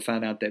Moses, you'll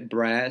find out that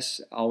brass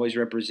always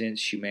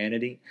represents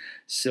humanity,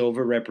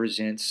 silver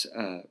represents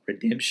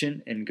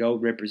redemption, and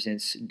gold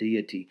represents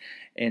deity.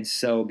 And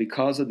so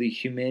because of the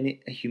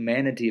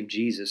humanity of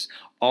Jesus,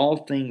 all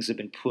things have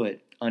been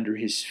put under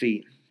his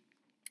feet.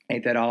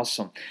 Ain't that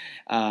awesome?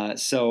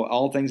 So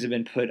all things have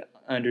been put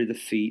under the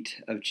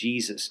feet of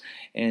Jesus.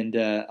 And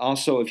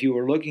also, if you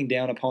were looking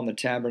down upon the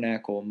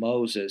tabernacle of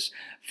Moses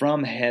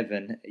from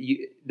heaven,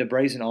 the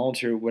brazen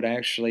altar would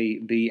actually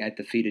be at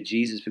the feet of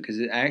Jesus, because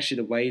actually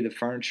the way the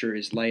furniture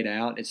is laid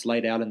out, it's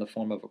laid out in the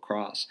form of a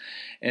cross.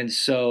 And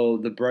so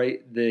the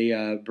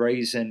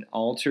brazen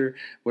altar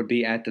would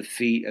be at the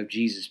feet of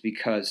Jesus,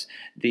 because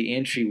the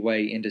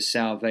entryway into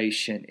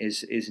salvation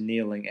is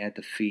kneeling at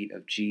the feet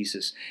of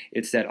Jesus.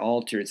 It's that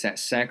altar, it's that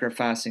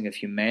sacrificing of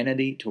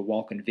humanity to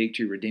walk in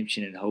victory,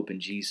 redemption, and hope in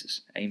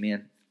Jesus.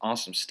 Amen.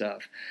 Awesome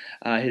stuff.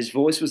 His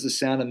voice was the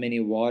sound of many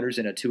waters,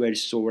 and a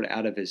two-edged sword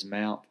out of his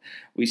mouth.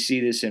 We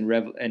see this in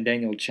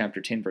Daniel chapter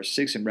 10, verse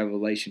 6, and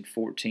Revelation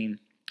 14,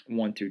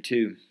 1 through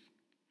 2.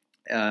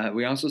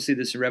 We also see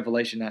this in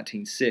Revelation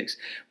 19:6,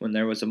 when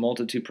there was a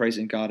multitude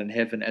praising God in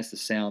heaven as the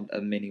sound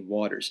of many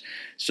waters.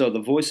 So the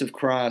voice of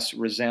Christ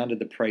resounded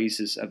the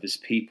praises of his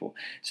people.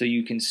 So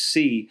you can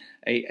see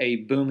a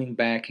booming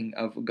backing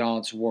of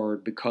God's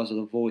word because of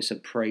the voice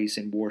of praise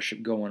and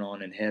worship going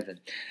on in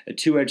heaven. A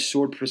two-edged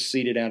sword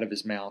proceeded out of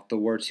his mouth. The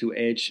word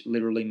two-edged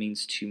literally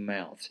means two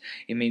mouths.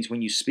 It means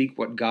when you speak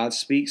what God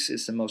speaks,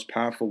 it's the most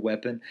powerful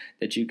weapon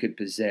that you could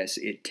possess.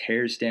 It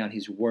tears down,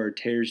 his word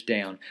tears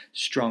down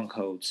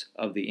strongholds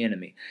of the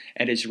enemy.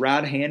 At his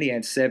right hand he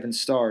had 7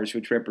 stars,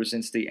 which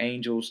represents the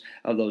angels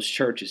of those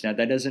churches. Now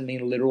that doesn't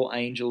mean literal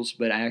angels,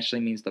 but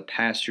actually means the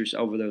pastors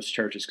over those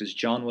churches, because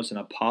John was an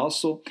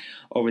apostle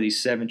over these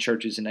 7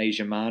 churches in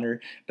Asia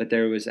Minor, but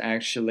there was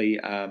actually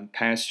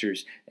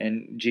pastors,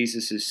 and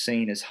Jesus is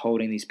seen as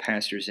holding these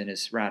pastors in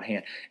his right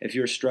hand. If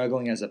you're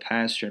struggling as a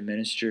pastor and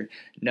minister,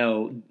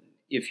 know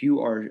if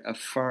you are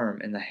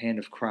firm in the hand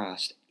of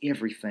Christ,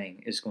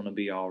 everything is going to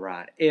be all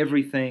right.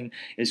 Everything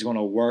is going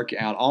to work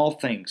out, all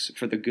things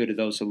for the good of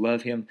those who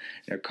love Him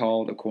and are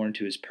called according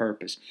to His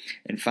purpose.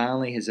 And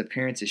finally, His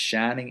appearance is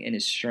shining in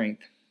His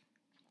strength.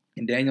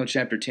 In Daniel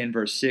chapter 10,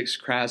 verse 6,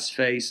 Christ's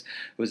face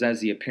was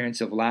as the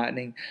appearance of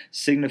lightning,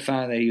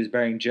 signifying that He was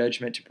bearing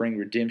judgment to bring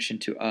redemption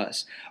to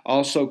us.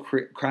 Also,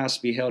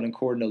 Christ beheld,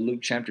 according to Luke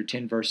chapter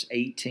 10, verse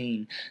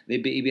 18,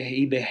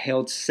 He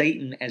beheld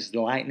Satan as the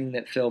lightning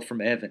that fell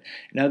from heaven.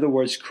 In other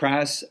words,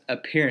 Christ's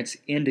appearance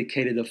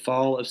indicated the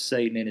fall of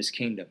Satan and his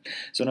kingdom.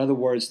 So in other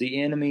words,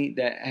 the enemy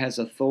that has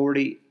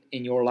authority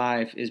in your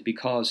life is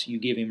because you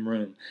give him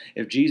room.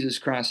 If Jesus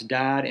Christ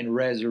died and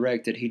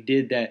resurrected, He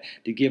did that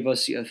to give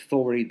us the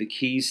authority, the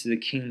keys to the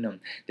kingdom,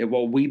 that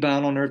what we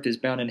bind on earth is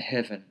bound in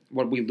heaven.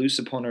 What we loose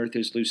upon earth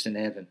is loosed in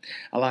heaven.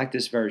 I like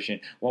this version.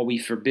 What we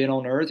forbid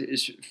on earth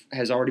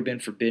has already been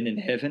forbidden in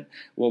heaven.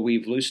 What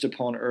we've loosed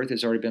upon earth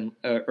has already been,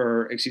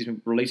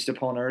 released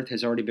upon earth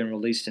has already been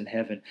released in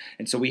heaven.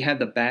 And so we have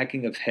the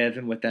backing of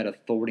heaven with that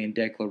authority and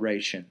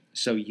declaration.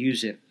 So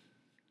use it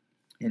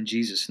in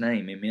Jesus'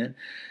 name. Amen.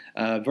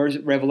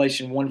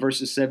 Revelation 1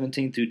 verses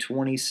 17 through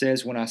 20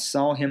 says, When I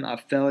saw Him, I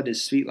fell at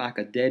His feet like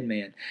a dead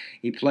man.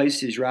 He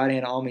placed His right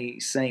hand on me,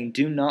 saying,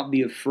 Do not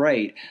be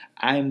afraid.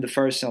 I am the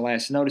first and the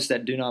last. Notice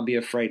that do not be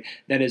afraid.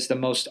 That is the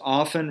most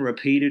often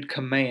repeated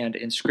command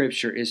in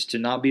Scripture, is to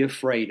not be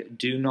afraid.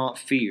 Do not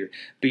fear.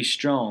 Be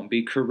strong.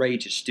 Be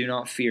courageous. Do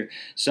not fear.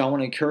 So I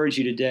want to encourage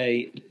you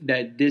today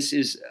that this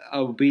is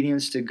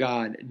obedience to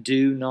God.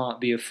 Do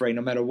not be afraid.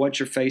 No matter what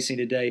you're facing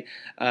today,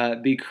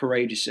 be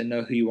courageous and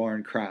know who you are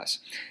in Christ.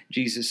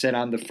 Jesus said,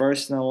 I'm the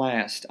first and the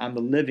last. I'm the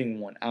living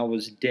one. I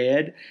was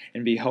dead,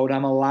 and behold,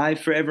 I'm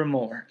alive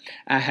forevermore.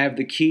 I have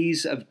the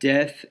keys of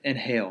death and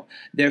hell.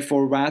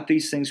 Therefore write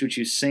these things which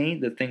you've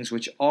seen, the things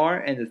which are,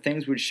 and the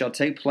things which shall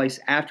take place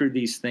after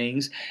these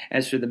things.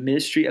 As for the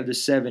mystery of the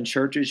 7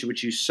 churches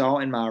which you saw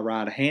in my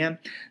right hand,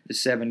 the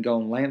 7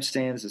 golden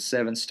lampstands, the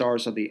 7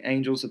 stars are the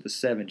angels of the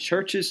 7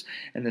 churches,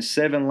 and the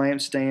 7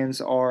 lampstands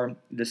are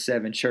the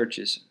 7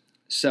 churches.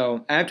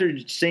 So after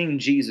seeing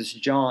Jesus,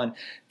 John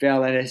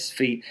fell at His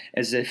feet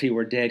as if he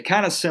were dead.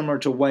 Kind of similar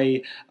to the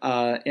way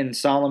in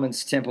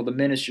Solomon's temple the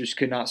ministers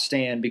could not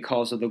stand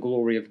because of the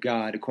glory of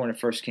God, according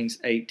to 1 Kings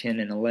 8,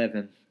 10, and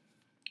 11.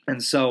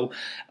 And so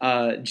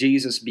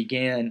Jesus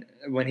began,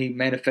 when He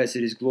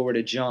manifested His glory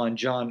to John,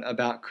 John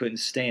about couldn't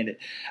stand it.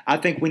 I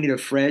think we need a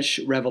fresh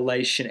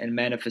revelation and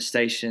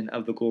manifestation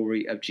of the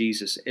glory of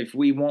Jesus. If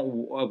we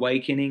want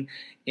awakening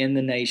in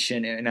the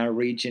nation, in our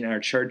region, in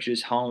our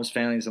churches, homes,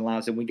 families, and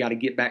lives, then we got to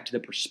get back to the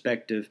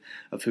perspective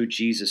of who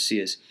Jesus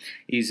is.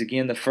 He's,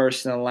 again, the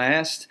first and the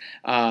last.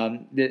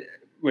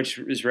 Which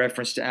is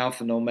reference to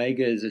Alpha and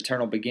Omega, is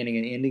eternal beginning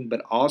and ending,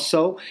 but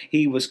also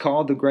He was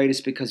called the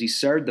greatest because He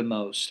served the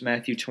most.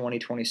 Matthew 20,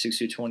 26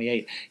 through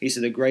 28. He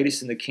said the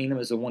greatest in the kingdom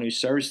is the one who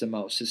serves the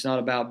most. It's not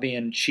about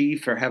being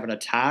chief or having a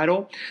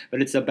title, but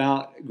it's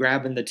about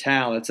grabbing the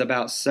towel. It's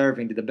about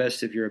serving to the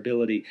best of your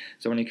ability.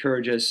 So I want to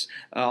encourage us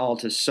all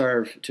to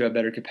serve to a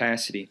better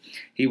capacity.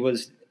 He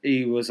was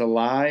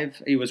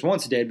alive. He was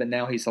once dead, but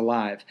now He's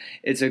alive.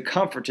 It's a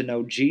comfort to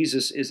know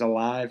Jesus is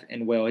alive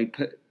and well. He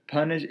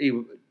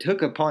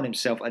took upon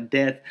Himself a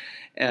death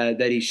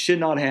that He should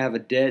not have, a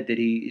debt that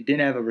He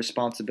didn't have a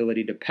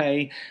responsibility to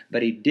pay,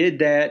 but He did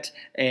that,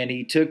 and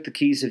He took the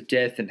keys of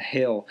death and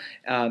hell,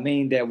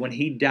 meaning that when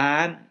He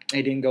died,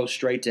 He didn't go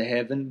straight to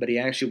heaven, but He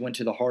actually went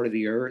to the heart of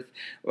the earth,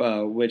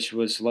 which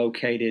was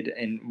located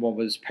in what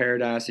was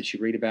paradise that you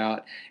read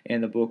about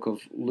in the book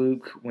of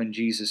Luke when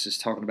Jesus is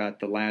talking about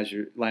the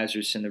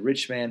Lazarus and the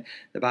rich man.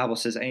 The Bible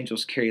says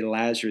angels carried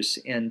Lazarus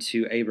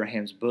into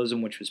Abraham's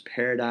bosom, which was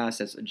paradise.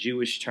 That's a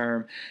Jewish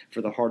term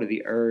for the heart of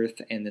the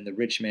earth. And then the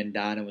rich man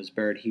died and was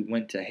buried. He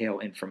went to hell,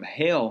 and from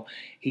hell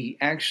he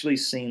actually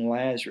seen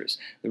Lazarus.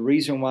 The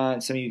reason why,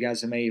 and some of you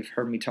guys may have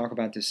heard me talk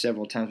about this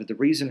several times, but the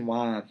reason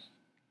why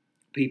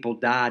people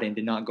died and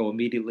did not go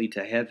immediately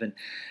to heaven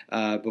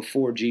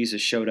before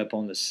Jesus showed up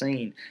on the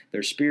scene,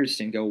 their spirits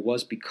didn't go,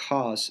 was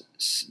because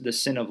the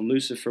sin of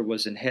Lucifer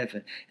was in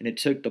heaven, and it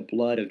took the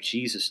blood of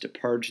Jesus to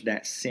purge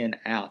that sin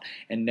out.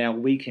 And now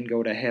we can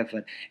go to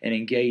heaven and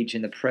engage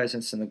in the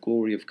presence and the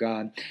glory of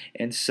God.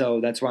 And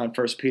so that's why in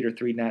 1 Peter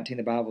 3:19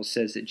 the Bible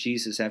says that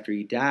Jesus, after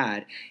He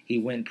died, He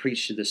went and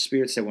preached to the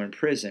spirits that were in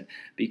prison,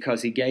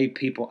 because He gave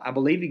people, I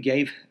believe He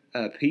gave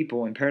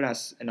people in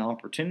paradise an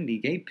opportunity,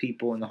 gave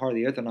people in the heart of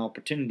the earth an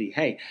opportunity.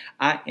 Hey,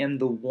 I am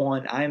the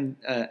one. I am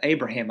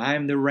Abraham. I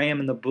am the ram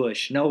in the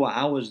bush. Noah,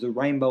 I was the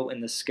rainbow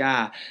in the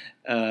sky.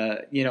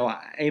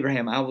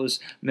 Abraham, I was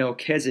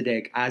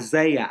Melchizedek.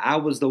 Isaiah, I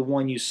was the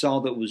one you saw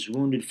that was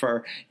wounded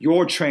for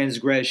your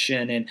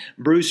transgression and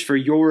bruised for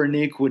your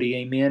iniquity.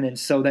 Amen. And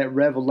so that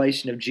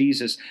revelation of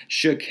Jesus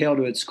shook hell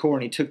to its core,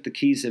 and He took the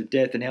keys of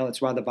death and hell.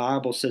 That's why the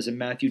Bible says in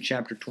Matthew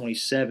chapter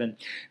 27,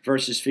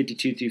 verses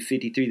 52 through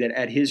 53, that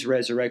at His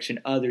resurrection,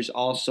 others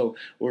also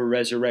were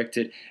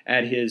resurrected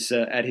at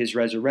His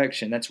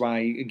resurrection. That's why,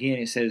 again,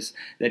 it says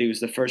that He was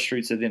the first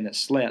fruits of them that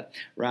slept,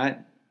 right?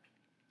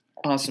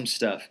 Awesome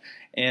stuff.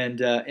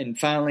 And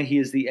finally, he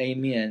is the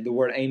Amen. The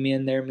word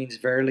Amen there means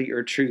verily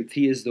or truth.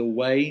 He is the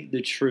way,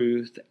 the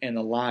truth, and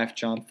the life,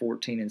 John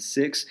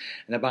 14:6.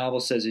 And the Bible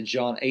says in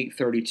John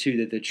 8:32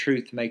 that the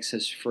truth makes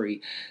us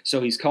free.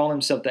 So he's calling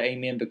himself the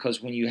Amen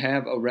because when you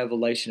have a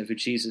revelation of who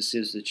Jesus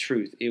is, the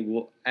truth, it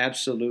will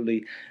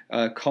absolutely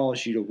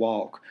cause you to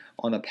walk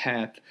on a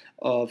path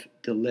of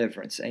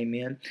deliverance.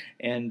 Amen.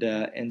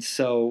 And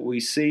so we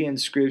see in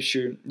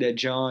Scripture that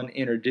Jesus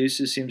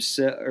introduces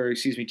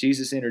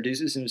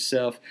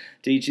himself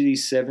to each of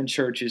these 7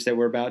 churches that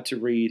we're about to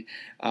read.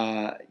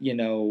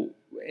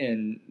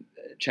 In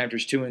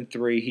chapters 2 and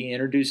 3, he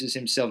introduces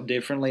himself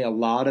differently. A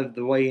lot of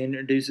the way he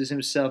introduces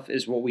himself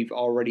is what we've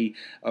already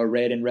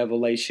read in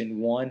Revelation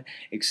 1,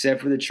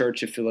 except for the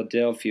church of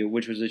Philadelphia,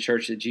 which was a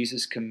church that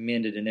Jesus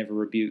commended and never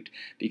rebuked,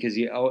 because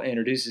he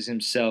introduces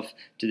himself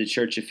to the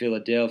church of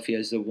Philadelphia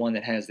as the one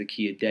that has the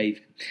key of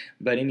David.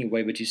 But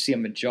you see a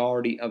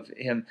majority of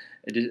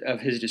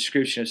his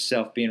description of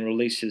self being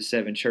released to the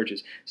 7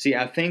 churches. See,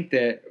 I think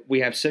that we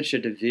have such a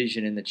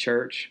division in the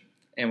church,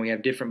 and we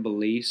have different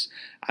beliefs.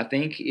 I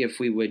think if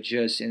we would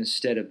just,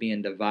 instead of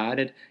being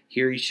divided,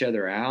 hear each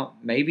other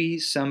out, maybe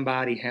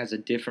somebody has a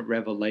different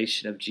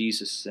revelation of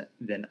Jesus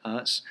than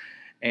us,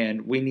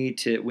 and we need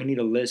to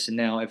listen.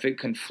 Now, if it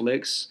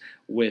conflicts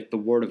with the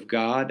Word of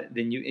God,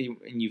 then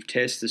you've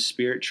tested the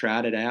Spirit,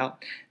 tried it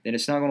out, then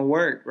it's not going to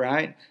work,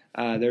 right?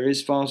 There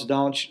is false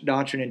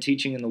doctrine and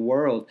teaching in the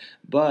world,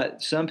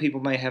 but some people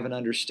may have an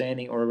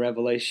understanding or a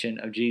revelation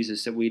of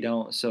Jesus that we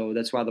don't. So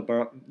that's why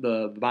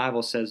the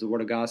Bible says, the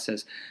Word of God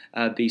says,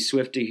 be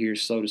swift to hear,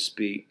 slow to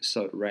speak,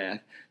 slow to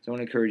wrath. So I want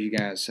to encourage you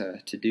guys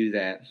to do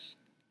that.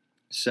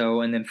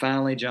 So, and then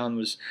finally, John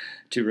was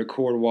to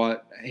record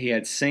what he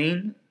had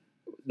seen,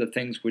 the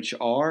things which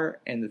are,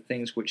 and the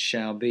things which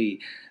shall be.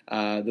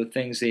 The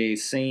things they had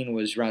seen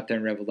was right there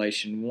in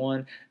Revelation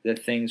 1. The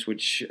things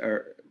which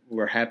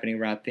were happening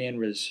right then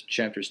was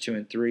chapters 2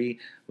 and 3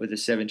 with the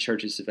 7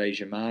 churches of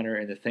Asia Minor,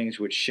 and the things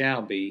which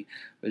shall be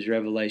was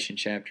Revelation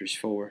chapters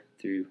 4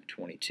 through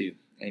 22.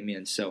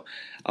 Amen. So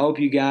I hope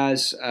you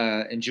guys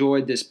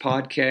enjoyed this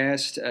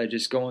podcast,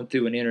 just going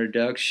through an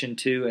introduction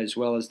to, as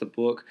well as the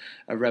book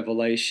of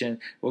Revelation.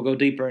 We'll go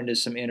deeper into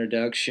some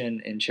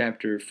introduction in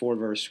chapter 4,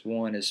 verse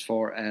 1, as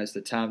far as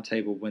the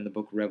timetable when the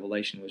book of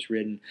Revelation was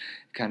written,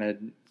 kind of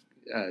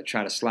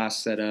try to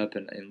slice that up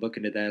and look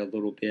into that a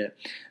little bit.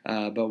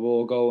 But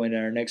we'll go in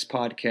our next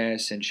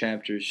podcast in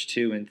chapters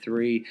 2 and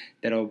 3.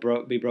 That'll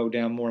be broke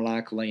down more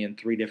likely in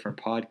 3 different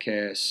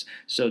podcasts.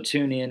 So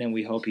tune in, and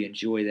we hope you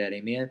enjoy that.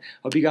 Amen.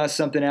 Hope you got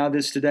something out of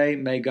this today.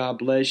 May God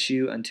bless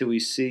you until we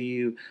see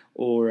you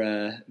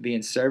or be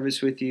in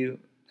service with you.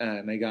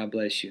 May God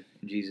bless you.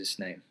 In Jesus'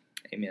 name.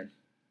 Amen.